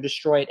still going to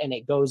destroy it? And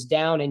it goes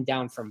down and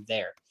down from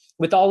there.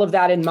 With all of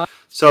that in mind.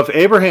 So if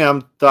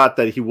Abraham thought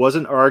that he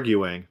wasn't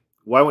arguing,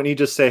 why wouldn't he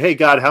just say, hey,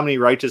 God, how many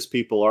righteous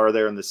people are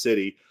there in the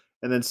city?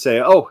 And then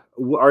say, oh,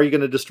 are you going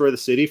to destroy the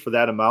city for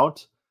that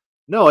amount?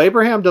 No,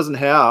 Abraham doesn't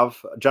have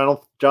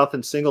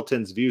Jonathan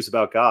Singleton's views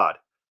about God.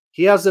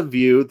 He has a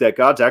view that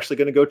God's actually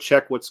going to go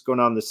check what's going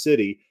on in the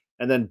city,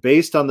 and then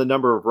based on the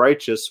number of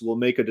righteous, will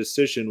make a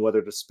decision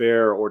whether to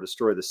spare or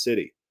destroy the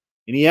city.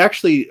 And he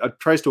actually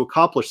tries to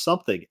accomplish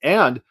something.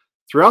 And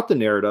throughout the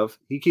narrative,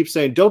 he keeps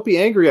saying, don't be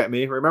angry at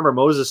me. Remember,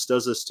 Moses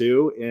does this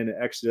too in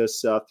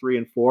Exodus 3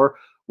 and 4,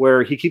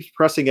 where he keeps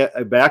pressing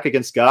it back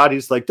against God.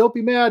 He's like, don't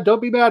be mad,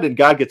 don't be mad. And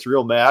God gets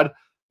real mad,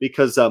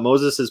 because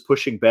Moses is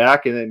pushing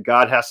back, and then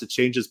God has to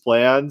change his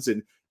plans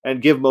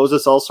and give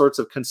Moses all sorts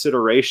of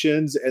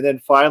considerations, and then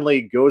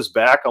finally goes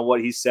back on what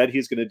he said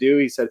he's going to do.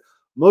 He said,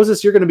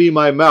 Moses, you're going to be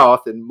my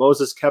mouth. And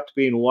Moses kept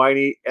being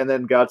whiny. And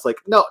then God's like,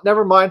 no,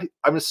 never mind.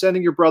 I'm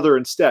sending your brother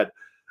instead.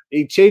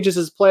 He changes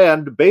his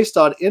plan based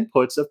on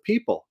inputs of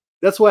people.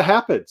 That's what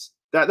happens.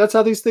 That's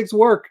how these things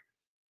work.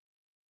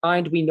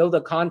 We know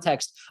the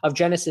context of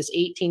Genesis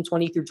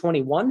 18:20 through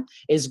 21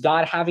 is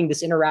God having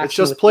this interaction. It's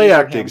just with play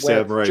Abraham, acting,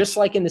 Sam, right? Just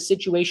like in the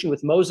situation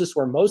with Moses,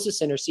 where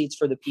Moses intercedes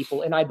for the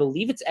people, and I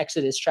believe it's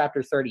Exodus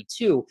chapter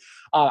 32.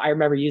 I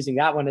remember using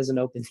that one as an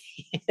open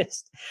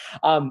theist.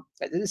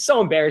 It's so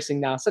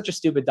embarrassing now, such a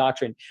stupid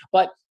doctrine.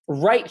 But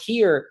right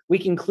here, we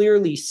can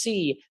clearly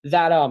see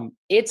that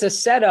it's a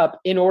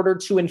setup in order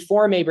to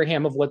inform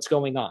Abraham of what's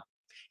going on.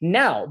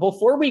 Now,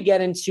 before we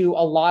get into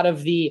a lot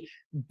of the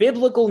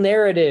biblical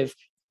narrative,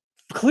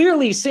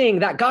 clearly seeing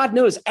that God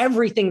knows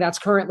everything that's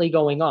currently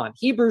going on.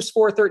 Hebrews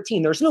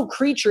 4:13, there's no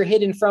creature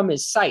hidden from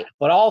his sight,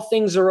 but all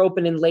things are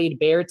open and laid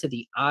bare to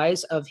the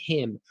eyes of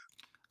him.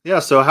 Yeah,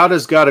 so how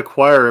does God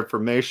acquire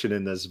information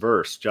in this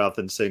verse,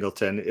 Jonathan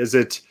Singleton?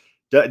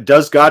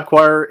 Does God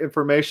acquire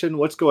information?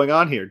 What's going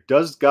on here?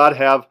 Does God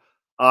have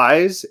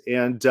eyes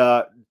and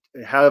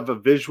have a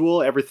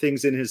visual?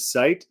 Everything's in his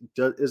sight.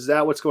 Is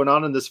that what's going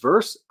on in this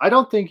verse? I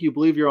don't think you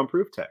believe your own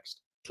proof text.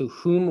 To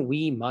whom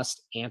we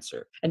must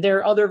answer. And there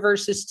are other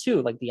verses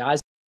too, like the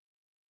eyes.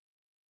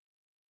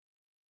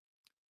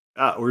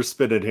 We're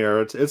spinning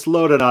here. It's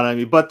loaded on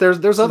me, but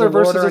there's other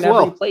verses as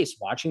well. Every place,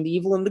 watching the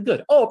evil and the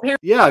good. Oh,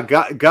 apparently, yeah,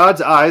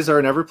 God's eyes are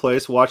in every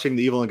place, watching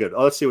the evil and good.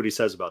 Oh, let's see what he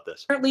says about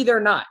this. Apparently, they're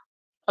not.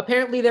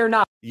 Apparently, they're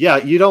not. Yeah,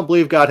 you don't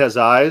believe God has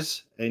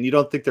eyes, and you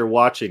don't think they're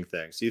watching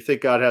things. You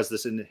think God has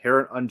this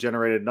inherent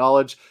ungenerated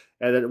knowledge,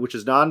 and which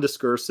is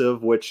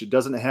non-discursive, which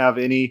doesn't have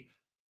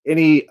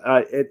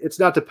it's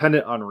not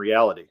dependent on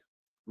reality.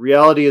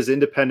 Reality is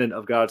independent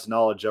of God's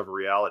knowledge of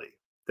reality.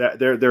 That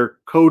they're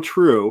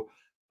co-true,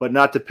 but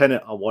not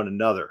dependent on one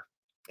another.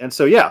 And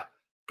so, yeah,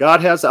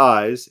 God has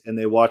eyes and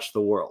they watch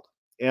the world.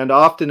 And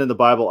often in the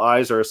Bible,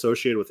 eyes are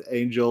associated with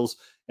angels.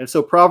 And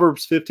so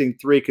Proverbs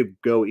 15:3 could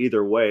go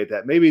either way,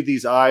 that maybe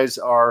these eyes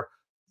are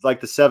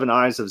like the 7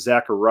 eyes of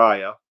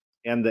Zechariah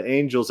and the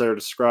angels that are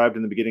described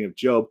in the beginning of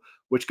Job,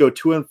 which go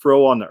to and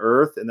fro on the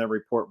earth and then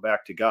report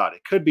back to God.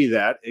 It could be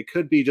that. It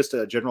could be just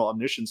a general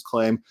omniscience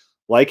claim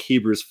like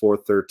Hebrews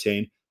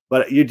 4:13.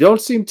 But you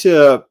don't seem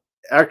to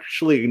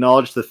actually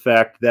acknowledge the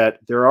fact that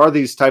there are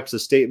these types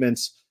of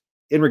statements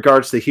in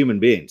regards to human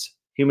beings.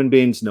 Human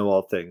beings know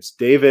all things.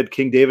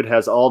 King David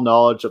has all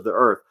knowledge of the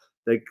earth.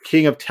 The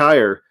king of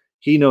Tyre,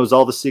 he knows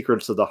all the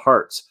secrets of the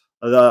hearts.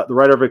 The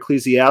writer of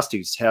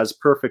Ecclesiastes has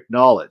perfect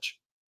knowledge,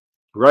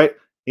 right?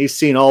 He's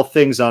seen all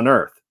things on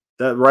earth.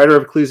 The writer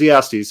of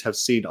Ecclesiastes have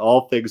seen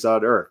all things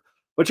on earth.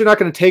 But you're not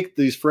going to take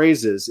these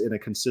phrases in a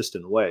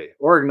consistent way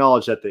or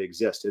acknowledge that they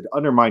exist. It'd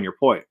undermine your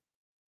point.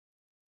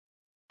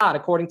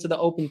 According to the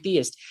open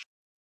theist.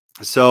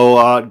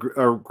 So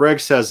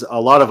Greg says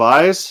a lot of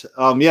eyes.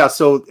 Yeah,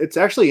 so it's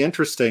actually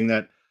interesting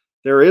that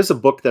there is a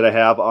book that I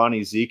have on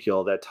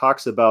Ezekiel that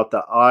talks about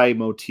the eye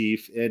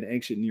motif in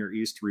ancient Near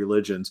East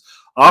religions.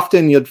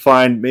 Often you'd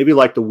find maybe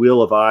like the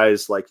wheel of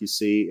eyes like you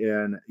see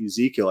in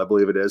Ezekiel, I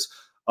believe it is,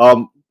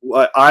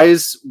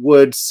 eyes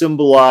would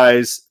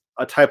symbolize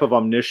a type of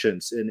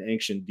omniscience in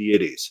ancient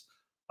deities.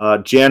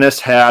 Janus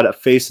had a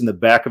face in the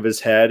back of his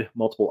head,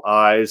 multiple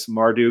eyes.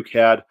 Marduk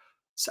had,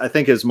 I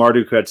think his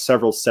Marduk had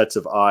several sets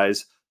of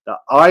eyes. The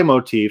eye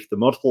motif, the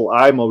multiple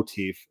eye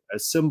motif,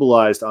 has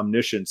symbolized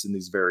omniscience in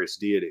these various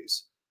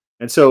deities.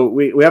 And so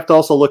we have to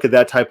also look at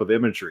that type of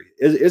imagery.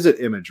 Is it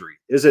imagery?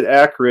 Is it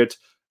accurate?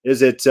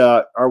 Is it,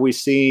 are we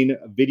seeing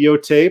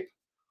videotape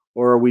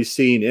or are we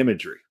seeing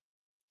imagery?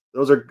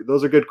 Those are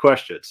good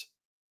questions.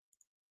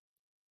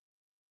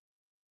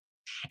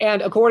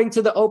 And according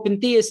to the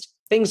open theist,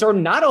 things are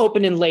not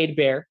open and laid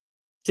bare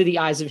to the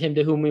eyes of him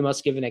to whom we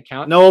must give an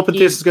account. No open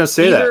theist is going to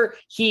say that. Either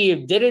he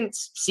didn't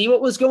see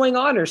what was going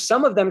on, or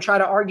some of them try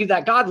to argue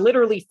that God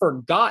literally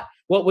forgot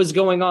what was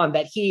going on,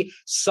 that he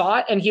saw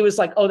it and he was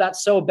like, oh,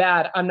 that's so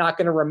bad, I'm not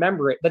going to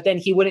remember it. But then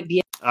he wouldn't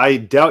be. I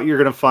doubt you're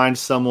going to find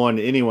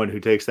anyone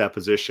who takes that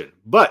position,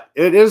 but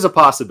it is a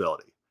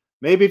possibility.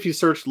 Maybe if you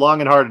search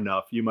long and hard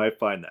enough, you might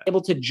find that.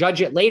 Able to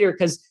judge it later,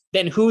 because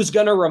then who's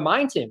going to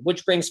remind him?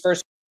 Which brings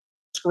First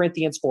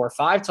Corinthians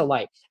 4:5 to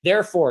light.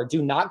 Therefore,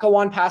 do not go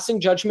on passing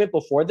judgment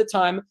before the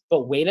time,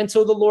 but wait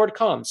until the Lord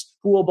comes,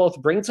 who will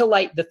both bring to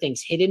light the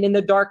things hidden in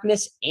the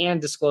darkness and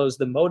disclose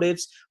the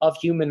motives of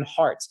human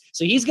hearts.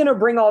 So he's going to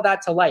bring all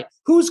that to light.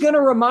 Who's going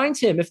to remind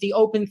him if the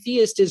open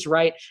theist is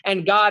right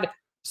and God?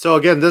 So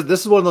again,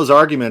 this is one of those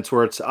arguments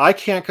where it's, I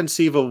can't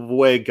conceive of a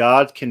way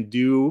God can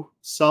do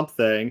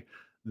something,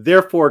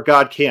 therefore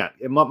God can't.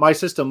 My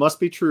system must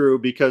be true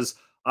because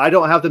I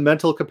don't have the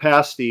mental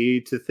capacity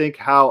to think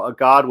how a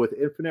God with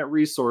infinite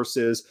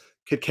resources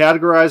could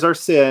categorize our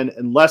sin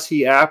unless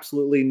he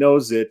absolutely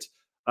knows it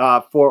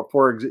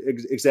for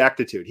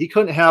exactitude. He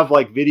couldn't have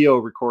like video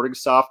recording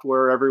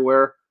software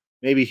everywhere.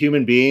 Maybe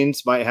human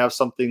beings might have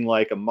something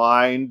like a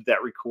mind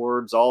that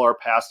records all our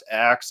past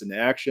acts and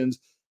actions.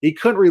 He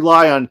couldn't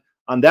rely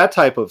on that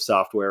type of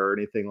software or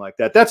anything like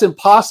that. That's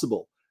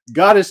impossible.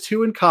 God is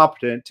too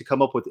incompetent to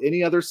come up with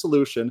any other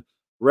solution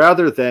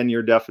rather than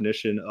your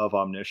definition of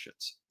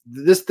omniscience.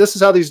 This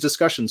is how these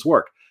discussions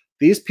work.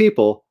 These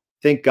people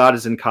think God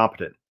is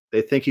incompetent.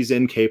 They think he's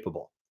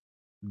incapable.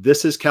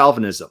 This is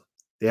Calvinism.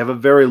 They have a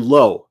very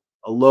low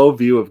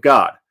view of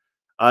God.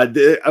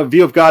 A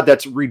view of God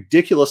that's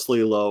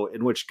ridiculously low,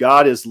 in which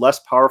God is less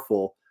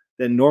powerful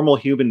than normal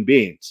human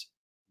beings.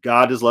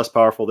 God is less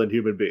powerful than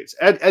human beings.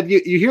 And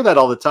you hear that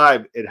all the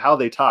time in how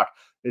they talk.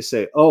 They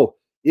say, oh,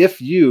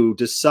 if you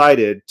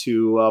decided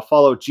to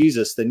follow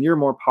Jesus, then you're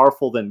more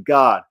powerful than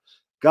God.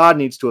 God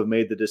needs to have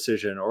made the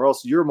decision, or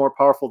else you're more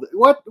powerful.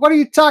 What are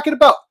you talking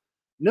about?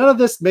 None of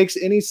this makes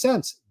any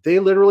sense. They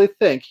literally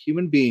think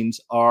human beings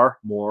are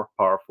more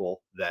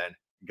powerful than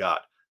God.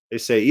 They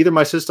say either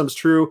my system's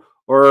true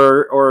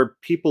or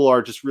people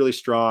are just really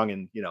strong.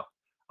 And,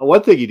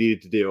 one thing you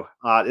need to do,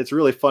 it's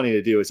really funny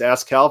to do, is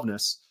ask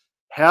Calvinists,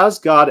 has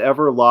God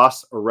ever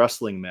lost a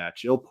wrestling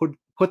match? It'll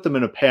put them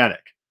in a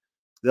panic.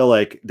 They'll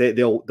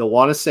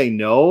want to say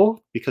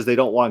no because they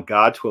don't want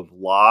God to have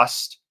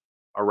lost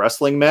a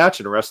wrestling match,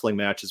 and a wrestling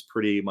match is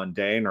pretty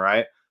mundane,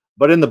 right?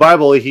 But in the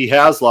Bible, he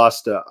has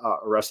lost a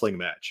wrestling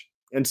match,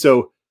 and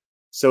so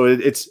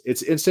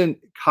it's instant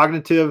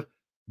cognitive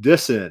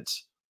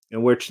dissonance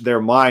in which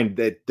their mind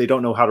they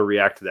don't know how to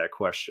react to that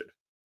question.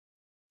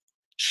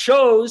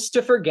 Chose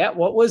to forget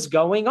what was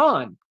going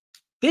on.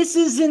 This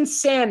is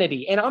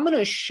insanity. And I'm going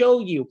to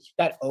show you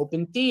that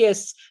open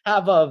theists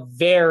have a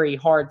very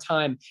hard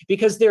time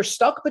because they're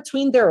stuck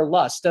between their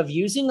lust of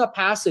using a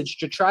passage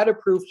to try to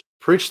prove.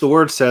 Preach the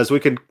Word says we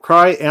can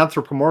cry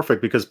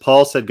anthropomorphic because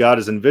Paul said God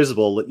is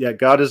invisible, yet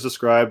God is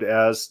described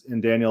as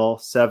in Daniel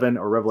 7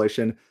 or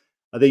Revelation.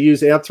 They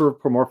use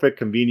anthropomorphic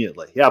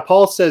conveniently. Yeah,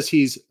 Paul says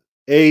he's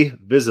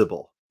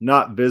avisible,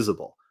 not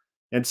visible.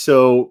 And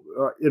so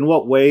in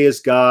what way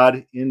is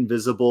God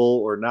invisible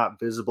or not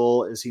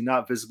visible? Is he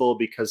not visible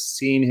because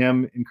seeing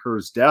him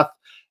incurs death?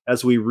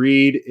 As we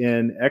read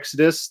in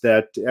Exodus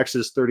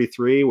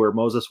 33, where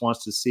Moses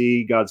wants to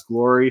see God's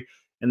glory,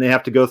 and they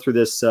have to go through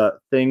this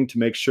thing to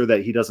make sure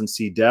that he doesn't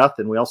see death.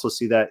 And we also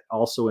see that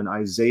also in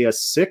Isaiah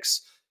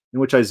 6,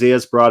 in which Isaiah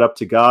is brought up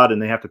to God and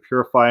they have to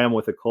purify him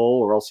with a coal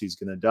or else he's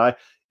going to die.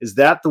 Is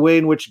that the way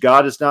in which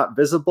God is not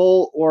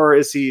visible? Or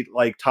is he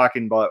like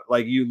talking about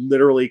like you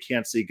literally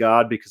can't see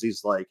God because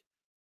he's like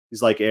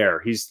air.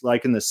 He's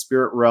like in the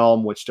spirit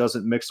realm, which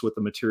doesn't mix with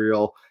the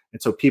material.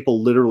 And so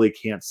people literally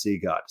can't see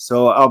God.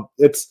 So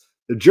it's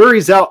the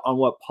jury's out on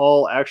what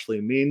Paul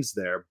actually means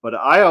there. But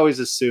I always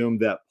assume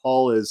that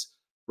Paul is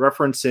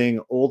referencing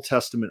Old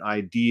Testament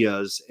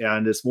ideas,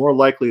 and it's more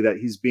likely that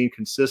he's being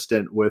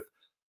consistent with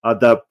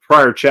the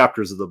prior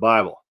chapters of the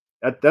Bible.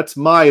 That's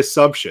my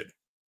assumption.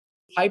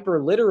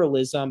 Hyper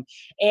literalism,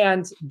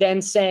 and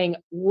then saying,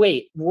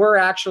 wait, we're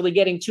actually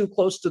getting too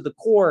close to the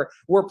core.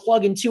 We're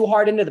plugging too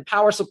hard into the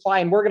power supply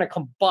and we're going to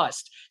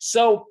combust.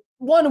 So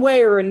one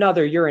way or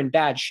another, you're in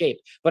bad shape.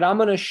 But I'm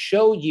going to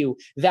show you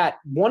that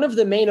one of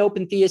the main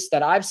open theists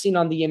that I've seen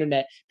on the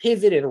internet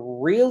pivoted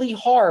really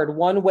hard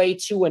one way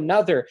to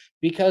another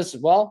because,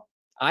 well,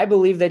 I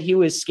believe that he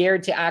was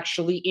scared to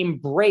actually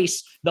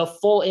embrace the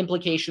full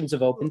implications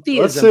of open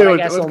theism. Let's see I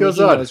guess what only goes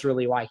he on. knows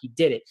really why he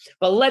did it.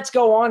 But let's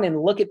go on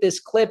and look at this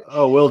clip.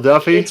 Oh, Will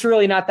Duffy. It's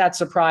really not that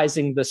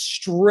surprising, the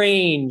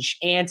strange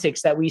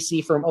antics that we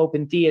see from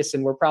open theists,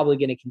 and we're probably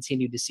going to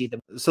continue to see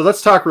them. So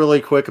let's talk really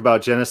quick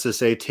about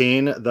Genesis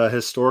 18, the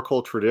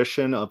historical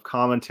tradition of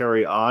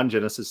commentary on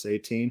Genesis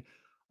 18.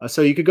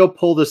 So you could go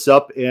pull this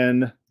up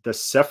in the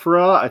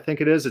Sephira, I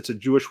think it is. It's a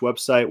Jewish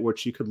website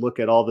which you could look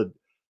at all the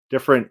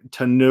different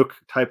Tanakh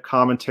type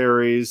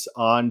commentaries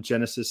on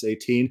Genesis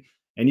 18,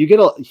 and you get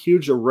a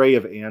huge array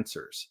of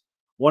answers.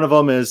 One of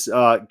them is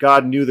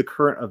God knew the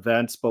current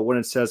events, but when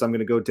it says, I'm going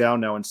to go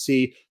down now and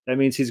see, that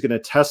means he's going to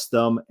test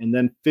them and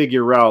then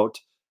figure out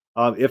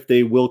if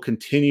they will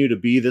continue to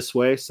be this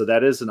way. So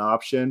that is an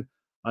option.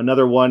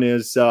 Another one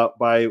is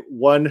by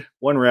one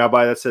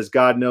rabbi that says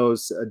God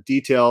knows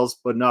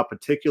details, but not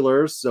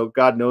particulars. So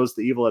God knows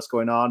the evil that's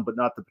going on, but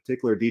not the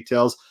particular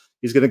details.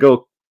 He's going to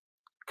go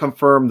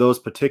confirm those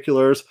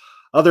particulars.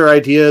 Other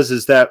ideas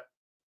is that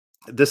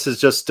this is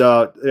just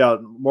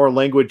more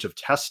language of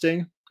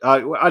testing.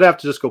 I'd have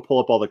to just go pull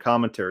up all the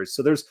commentaries.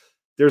 So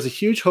there's a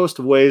huge host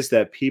of ways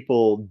that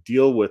people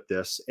deal with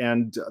this,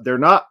 and they're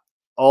not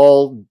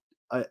all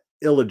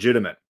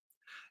illegitimate.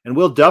 And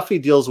Will Duffy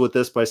deals with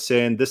this by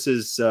saying this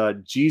is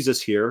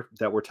Jesus here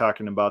that we're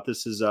talking about.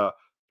 This is a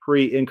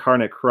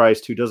pre-incarnate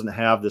Christ who doesn't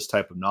have this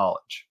type of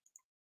knowledge.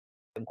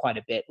 Quite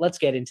a bit. Let's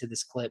get into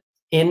this clip.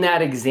 In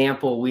that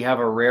example, we have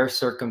a rare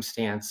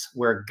circumstance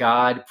where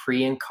God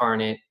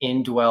pre-incarnate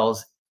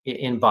indwells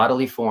in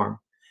bodily form,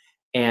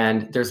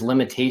 and there's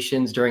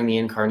limitations during the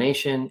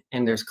incarnation,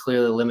 and there's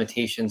clearly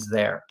limitations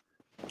there.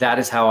 That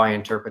is how I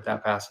interpret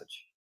that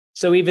passage.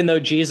 So even though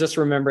Jesus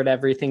remembered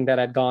everything that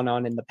had gone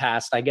on in the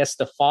past, I guess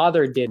the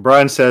Father did.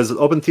 Brian says,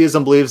 open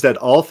theism believes that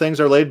all things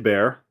are laid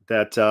bare,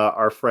 that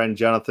our friend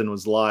Jonathan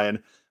was lying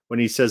when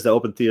he says that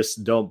open theists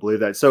don't believe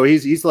that. So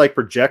he's like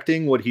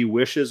projecting what he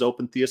wishes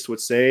open theists would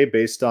say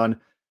based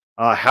on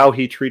how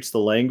he treats the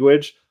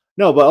language.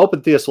 No, but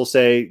open theists will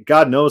say,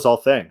 God knows all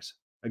things.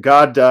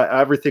 God,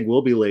 everything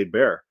will be laid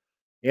bare.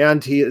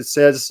 And he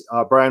says,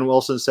 Brian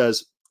Wilson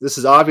says, this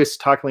is obvious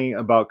talking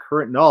about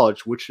current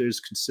knowledge, which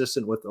is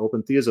consistent with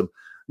open theism.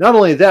 Not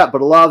only that,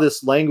 but a lot of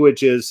this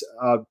language is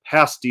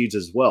past deeds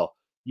as well.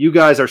 You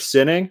guys are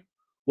sinning.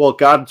 Well,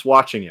 God's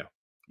watching you.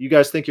 You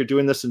guys think you're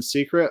doing this in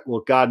secret?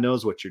 Well, God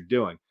knows what you're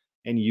doing,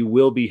 and you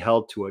will be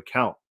held to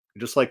account.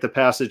 Just like the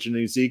passage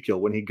in Ezekiel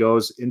when he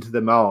goes into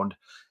the mound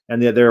and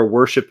they're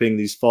worshiping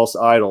these false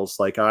idols,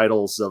 like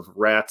idols of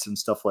rats and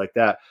stuff like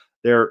that.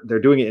 They're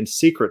doing it in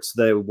secret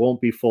so they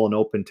won't be full and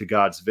open to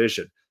God's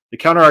vision. The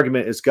counter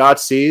argument is God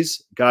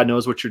sees, God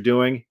knows what you're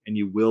doing, and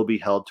you will be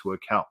held to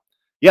account.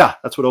 Yeah,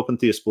 that's what open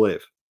theists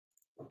believe.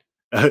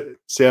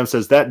 Sam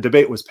says that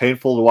debate was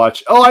painful to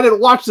watch. Oh, I didn't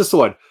watch this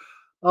one.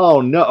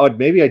 Oh, no. Oh,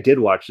 maybe I did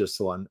watch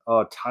this one.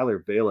 Oh,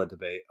 Tyler Vela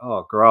debate.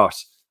 Oh,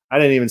 gross. I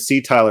didn't even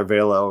see Tyler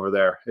Vela over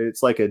there.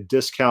 It's like a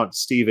discount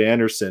Steve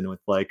Anderson with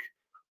like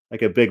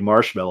a big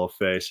marshmallow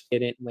face.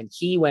 When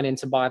he went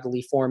into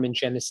bodily form in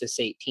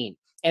Genesis 18.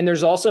 And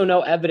there's also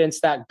no evidence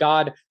that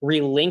God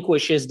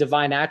relinquishes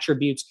divine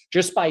attributes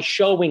just by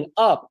showing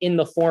up in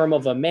the form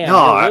of a man.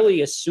 No, They're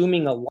really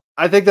assuming a lot.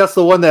 I think that's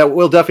the one that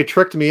Will Duffy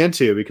tricked me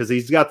into because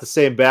he's got the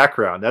same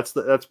background. That's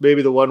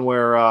maybe the one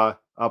where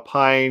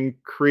Pine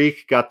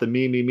Creek got the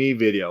me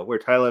video where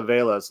Tyler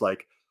Vela is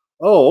like,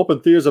 oh,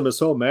 open theism is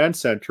so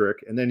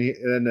man-centric. And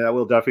then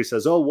Will Duffy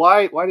says, oh,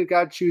 why did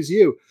God choose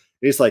you?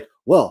 And he's like,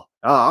 well,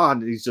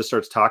 and he just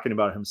starts talking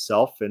about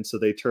himself. And so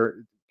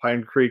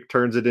Pine Creek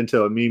turns it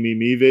into a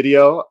me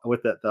video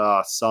with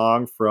the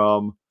song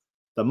from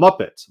the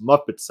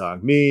Muppet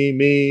song,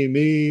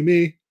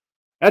 me.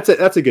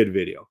 That's a good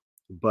video,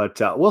 but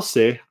we'll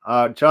see.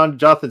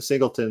 Jonathan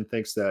Singleton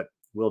thinks that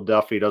Will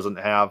Duffy doesn't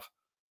have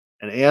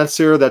an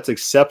answer that's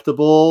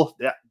acceptable.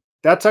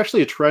 That's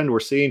actually a trend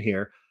we're seeing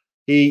here.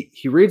 He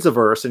reads a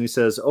verse and he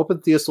says, open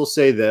theists will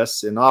say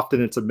this, and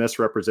often it's a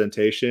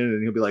misrepresentation,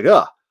 and he'll be like,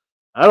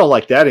 I don't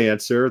like that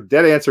answer.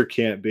 That answer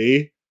can't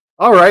be.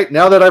 All right,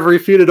 now that I've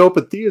refuted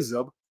open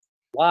theism.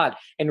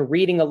 And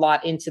reading a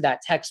lot into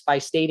that text by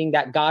stating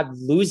that God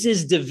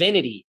loses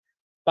divinity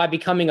by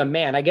becoming a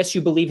man. I guess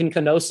you believe in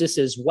kenosis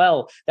as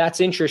well.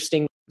 That's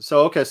interesting.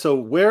 So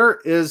where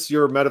is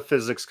your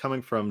metaphysics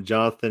coming from,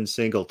 Jonathan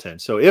Singleton?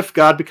 So if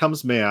God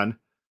becomes man,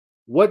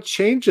 what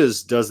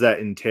changes does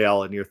that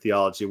entail in your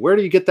theology? Where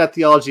do you get that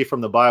theology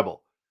from the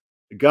Bible?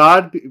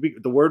 God,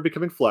 the word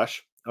becoming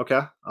flesh.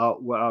 Okay.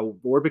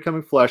 Word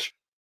becoming flesh.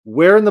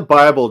 Where in the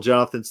Bible,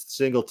 Jonathan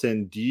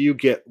Singleton, do you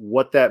get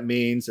what that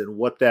means and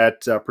what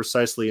that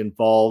precisely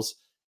involves?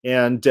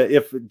 And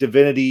if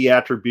divinity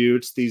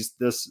attributes,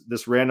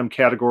 this random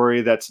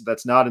category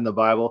that's not in the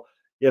Bible,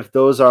 if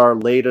those are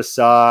laid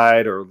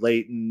aside or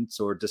latent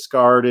or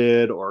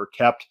discarded or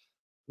kept,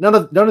 none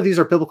of these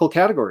are biblical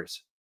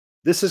categories.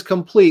 This is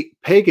complete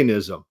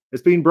paganism.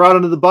 It's being brought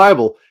into the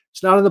Bible.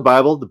 It's not in the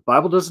Bible. The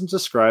Bible doesn't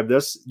describe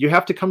this. You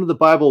have to come to the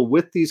Bible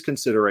with these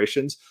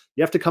considerations.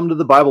 You have to come to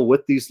the Bible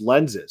with these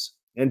lenses.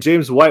 And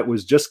James White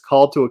was just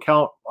called to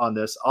account on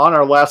this on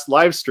our last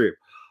live stream.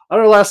 On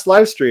our last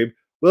live stream,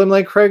 William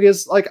Lane Craig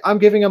is like, I'm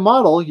giving a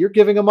model. You're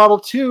giving a model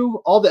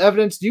too. All the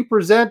evidence you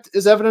present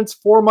is evidence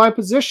for my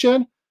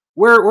position.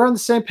 We're on the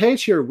same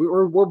page here.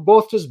 We're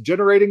both just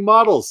generating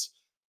models.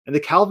 And the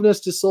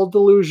Calvinist is so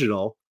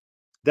delusional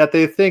that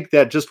they think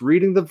that just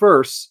reading the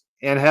verse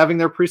and having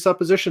their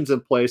presuppositions in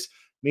place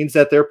means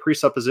that their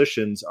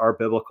presuppositions are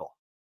biblical.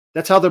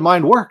 That's how their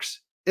mind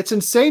works. It's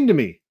insane to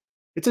me.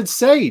 It's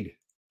insane.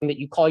 That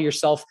you call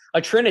yourself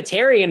a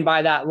Trinitarian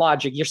by that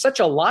logic. You're such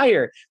a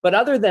liar. But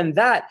other than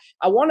that,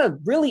 I want to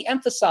really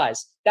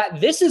emphasize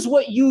that this is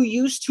what you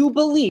used to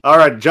believe. All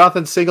right,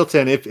 Jonathan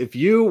Singleton, if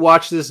you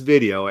watch this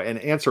video and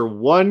answer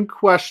one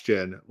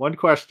question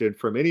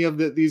from any of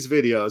these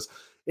videos,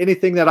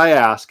 anything that I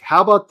ask,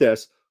 how about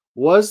this?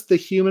 Was the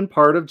human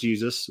part of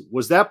Jesus,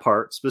 was that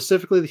part,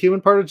 specifically the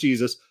human part of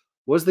Jesus,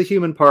 was the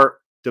human part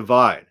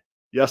divine?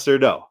 Yes or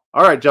no?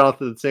 All right,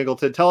 Jonathan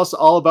Singleton, tell us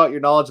all about your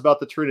knowledge about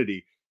the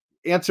Trinity.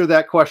 Answer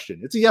that question.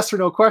 It's a yes or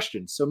no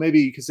question. So maybe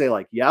you can say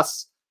like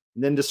yes,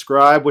 and then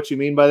describe what you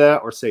mean by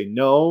that, or say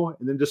no,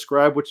 and then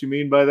describe what you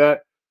mean by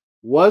that.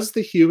 Was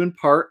the human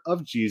part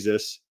of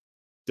Jesus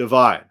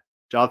divine?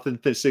 Jonathan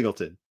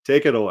Singleton,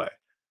 take it away.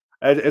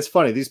 It's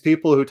funny. These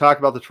people who talk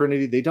about the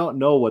Trinity, they don't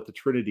know what the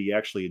Trinity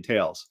actually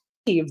entails.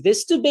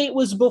 This debate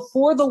was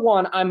before the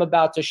one I'm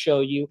about to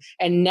show you.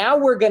 And now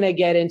we're going to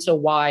get into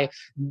why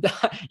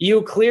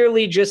you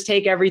clearly just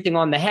take everything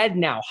on the head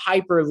now,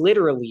 hyper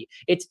literally.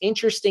 It's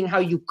interesting how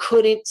you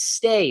couldn't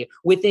stay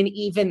within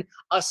even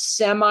a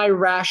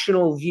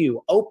semi-rational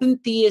view. Open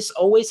theists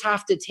always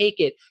have to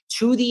take it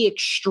to the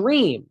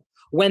extreme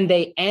when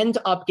they end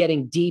up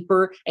getting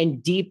deeper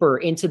and deeper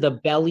into the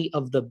belly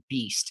of the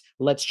beast.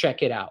 Let's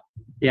check it out.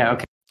 Yeah,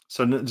 okay.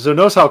 So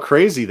notice how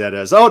crazy that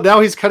is. Oh, now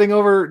he's cutting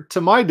over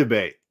to my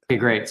debate. Okay,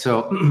 great.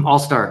 So I'll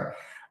start.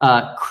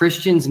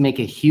 Christians make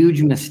a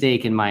huge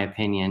mistake, in my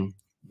opinion,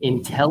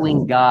 in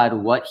telling God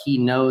what he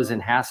knows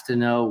and has to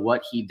know,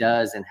 what he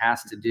does and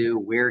has to do,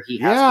 where he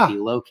has to be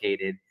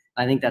located.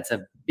 I think that's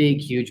a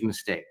big, huge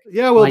mistake.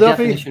 Yeah, well, my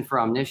definition for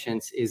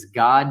omniscience is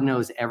God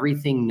knows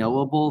everything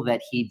knowable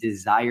that he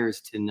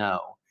desires to know.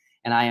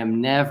 And I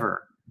am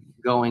never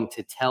going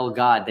to tell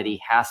God that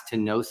he has to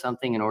know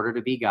something in order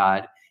to be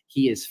God.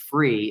 He is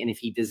free. And if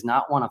he does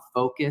not want to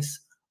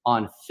focus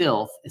on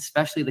filth,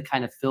 especially the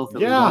kind of filth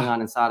that was going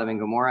on in Sodom and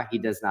Gomorrah, he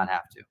does not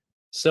have to.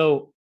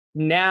 So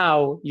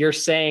now you're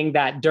saying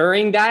that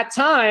during that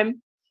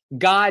time,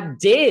 God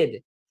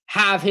did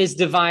have his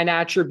divine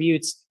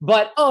attributes,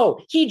 but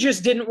he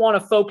just didn't want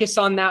to focus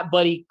on that,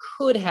 but he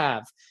could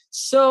have.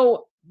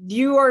 So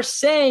you are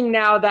saying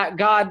now that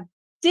God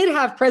did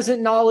have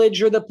present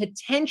knowledge or the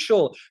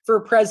potential for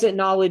present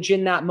knowledge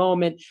in that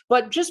moment.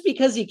 But just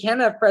because he can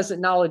have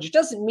present knowledge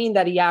doesn't mean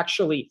that he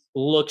actually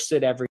looks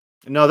at everything.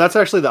 No, that's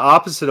actually the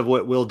opposite of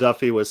what Will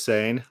Duffy was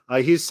saying.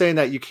 He's saying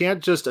that you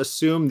can't just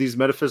assume these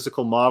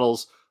metaphysical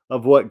models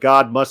of what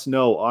God must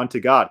know onto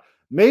God.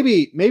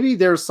 Maybe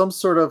there's some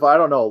sort of, I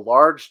don't know,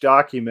 large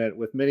document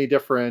with many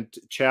different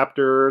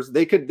chapters.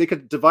 They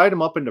could divide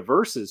them up into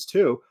verses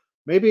too.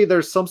 Maybe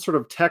there's some sort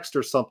of text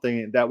or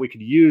something that we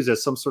could use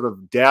as some sort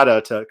of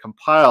data to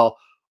compile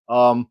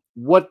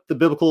what the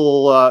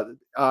biblical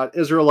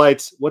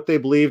Israelites, what they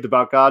believed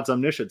about God's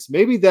omniscience.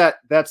 Maybe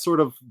that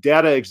sort of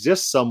data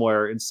exists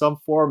somewhere in some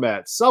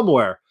format,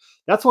 somewhere.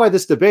 That's why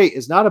this debate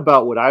is not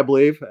about what I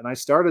believe. And I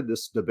started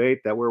this debate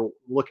that we're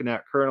looking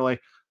at currently.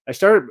 I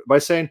started by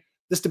saying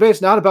this debate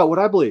is not about what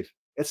I believe.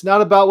 It's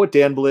not about what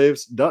Dan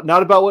believes,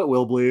 not about what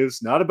Will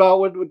believes, not about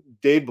what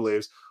Dave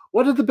believes.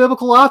 What did the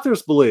biblical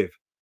authors believe?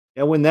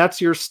 And when that's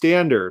your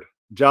standard,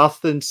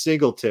 Jonathan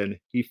Singleton,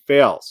 he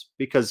fails,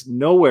 because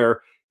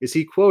nowhere is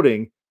he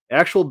quoting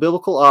actual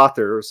biblical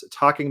authors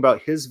talking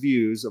about his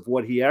views of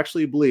what he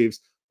actually believes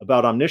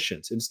about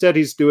omniscience. Instead,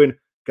 he's doing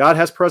God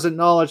has present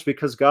knowledge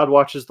because God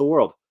watches the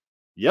world.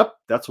 Yep,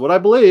 that's what I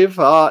believe.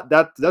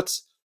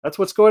 That's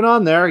what's going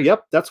on there.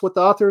 Yep, that's what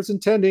the author is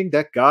intending,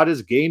 that God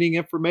is gaining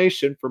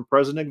information from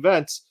present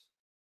events.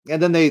 And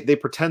then they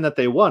pretend that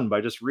they won by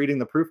just reading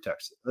the proof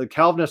text. The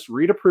Calvinists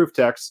read a proof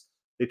text.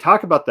 They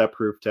talk about that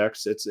proof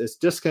text. It's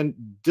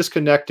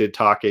disconnected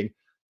talking.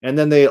 And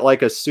then they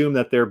assume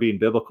that they're being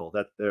biblical,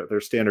 that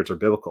their standards are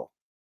biblical.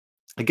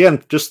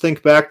 Again, just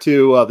think back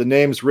to the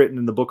names written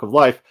in the book of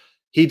life.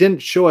 He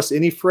didn't show us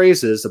any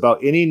phrases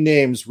about any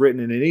names written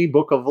in any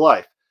book of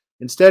life.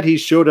 Instead, he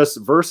showed us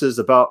verses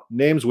about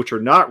names which are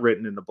not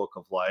written in the book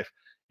of life,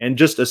 and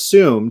just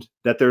assumed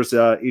that there's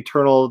an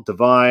eternal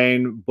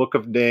divine book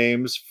of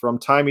names from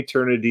time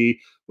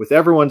eternity with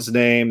everyone's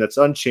name that's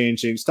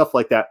unchanging, stuff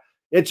like that.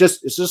 It's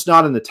just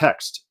not in the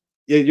text.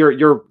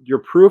 Your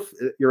proof,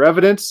 your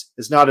evidence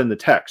is not in the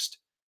text.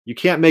 You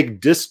can't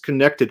make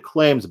disconnected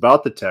claims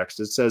about the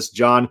text. It says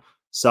John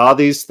saw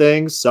these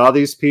things, saw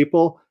these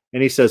people,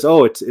 and he says,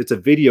 oh, it's a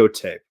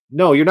videotape.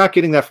 No, you're not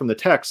getting that from the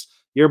text.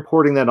 You're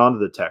importing that onto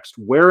the text.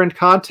 Where in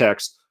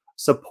context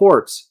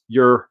supports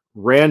your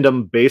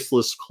random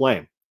baseless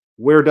claim?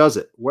 Where does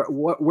it?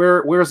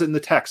 Where is it in the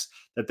text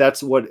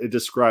that's what it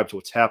describes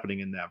what's happening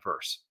in that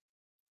verse?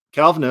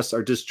 Calvinists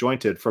are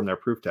disjointed from their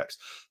proof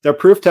texts. Their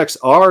proof texts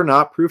are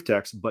not proof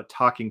texts, but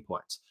talking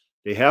points.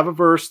 They have a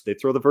verse, they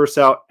throw the verse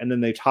out, and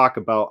then they talk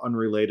about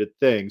unrelated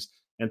things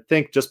and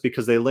think just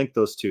because they link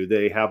those two,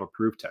 they have a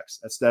proof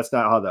text. That's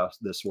not how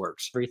this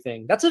works.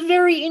 Everything. That's a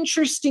very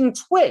interesting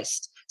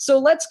twist. So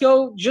let's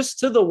go just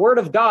to the word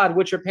of God,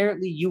 which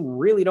apparently you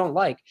really don't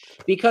like,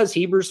 because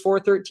Hebrews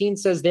 4:13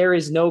 says there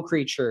is no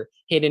creature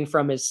hidden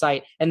from his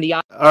sight. And the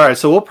all right,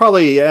 so we'll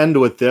probably end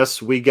with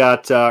this. We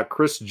got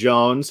Chris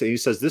Jones, and he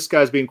says this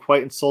guy's being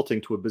quite insulting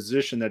to a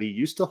position that he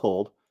used to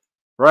hold.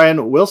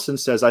 Ryan Wilson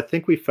says, I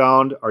think we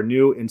found our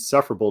new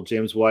insufferable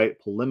James White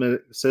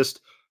polemicist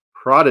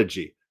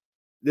prodigy.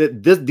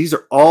 These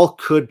are all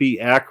could be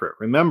accurate.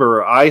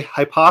 Remember, I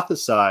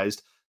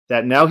hypothesized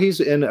that now he's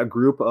in a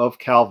group of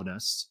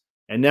Calvinists,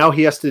 and now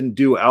he has to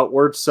do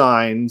outward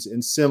signs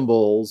and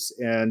symbols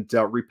and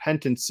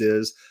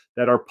repentances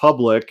that are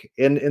public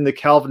in the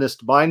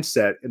Calvinist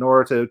mindset in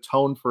order to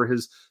atone for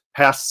his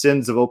past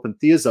sins of open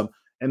theism.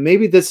 And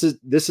maybe this is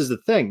the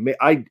thing.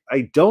 I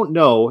don't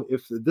know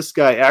if this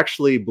guy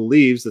actually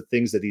believes the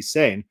things that he's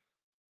saying,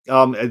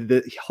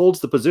 that he holds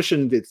the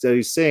position that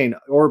he's saying,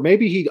 or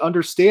maybe he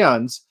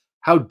understands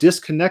how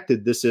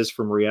disconnected this is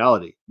from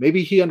reality.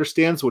 Maybe he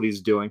understands what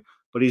he's doing,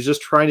 but he's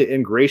just trying to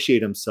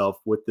ingratiate himself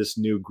with this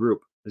new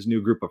group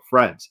of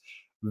friends.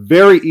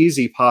 Very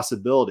easy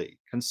possibility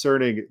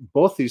concerning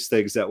both these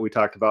things that we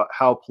talked about,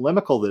 how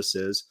polemical this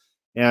is,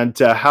 and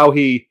how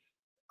he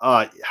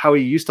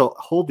used to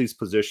hold these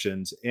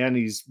positions, and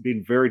he's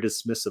been very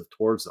dismissive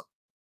towards them.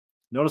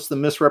 Notice the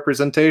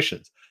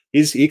misrepresentations.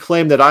 He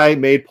claimed that I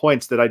made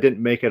points that I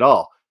didn't make at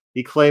all.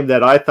 He claimed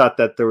that I thought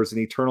that there was an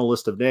eternal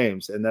list of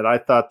names, and that I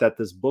thought that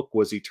this book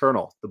was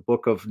eternal, the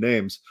book of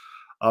names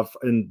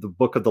in the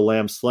book of the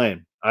Lamb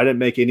slain. I didn't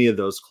make any of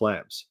those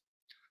claims.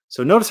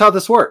 So notice how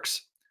this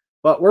works.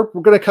 But we're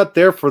going to cut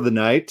there for the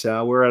night.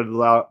 We're at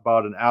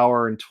about an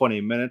hour and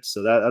 20 minutes,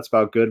 so that's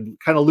about good.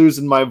 Kind of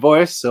losing my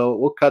voice, so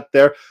we'll cut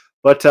there.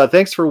 But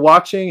thanks for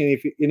watching. And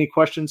if any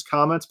questions,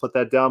 comments, put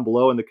that down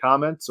below in the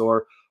comments,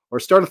 or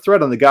start a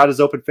thread on the God is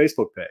Open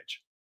Facebook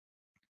page.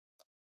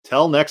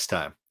 Till next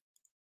time.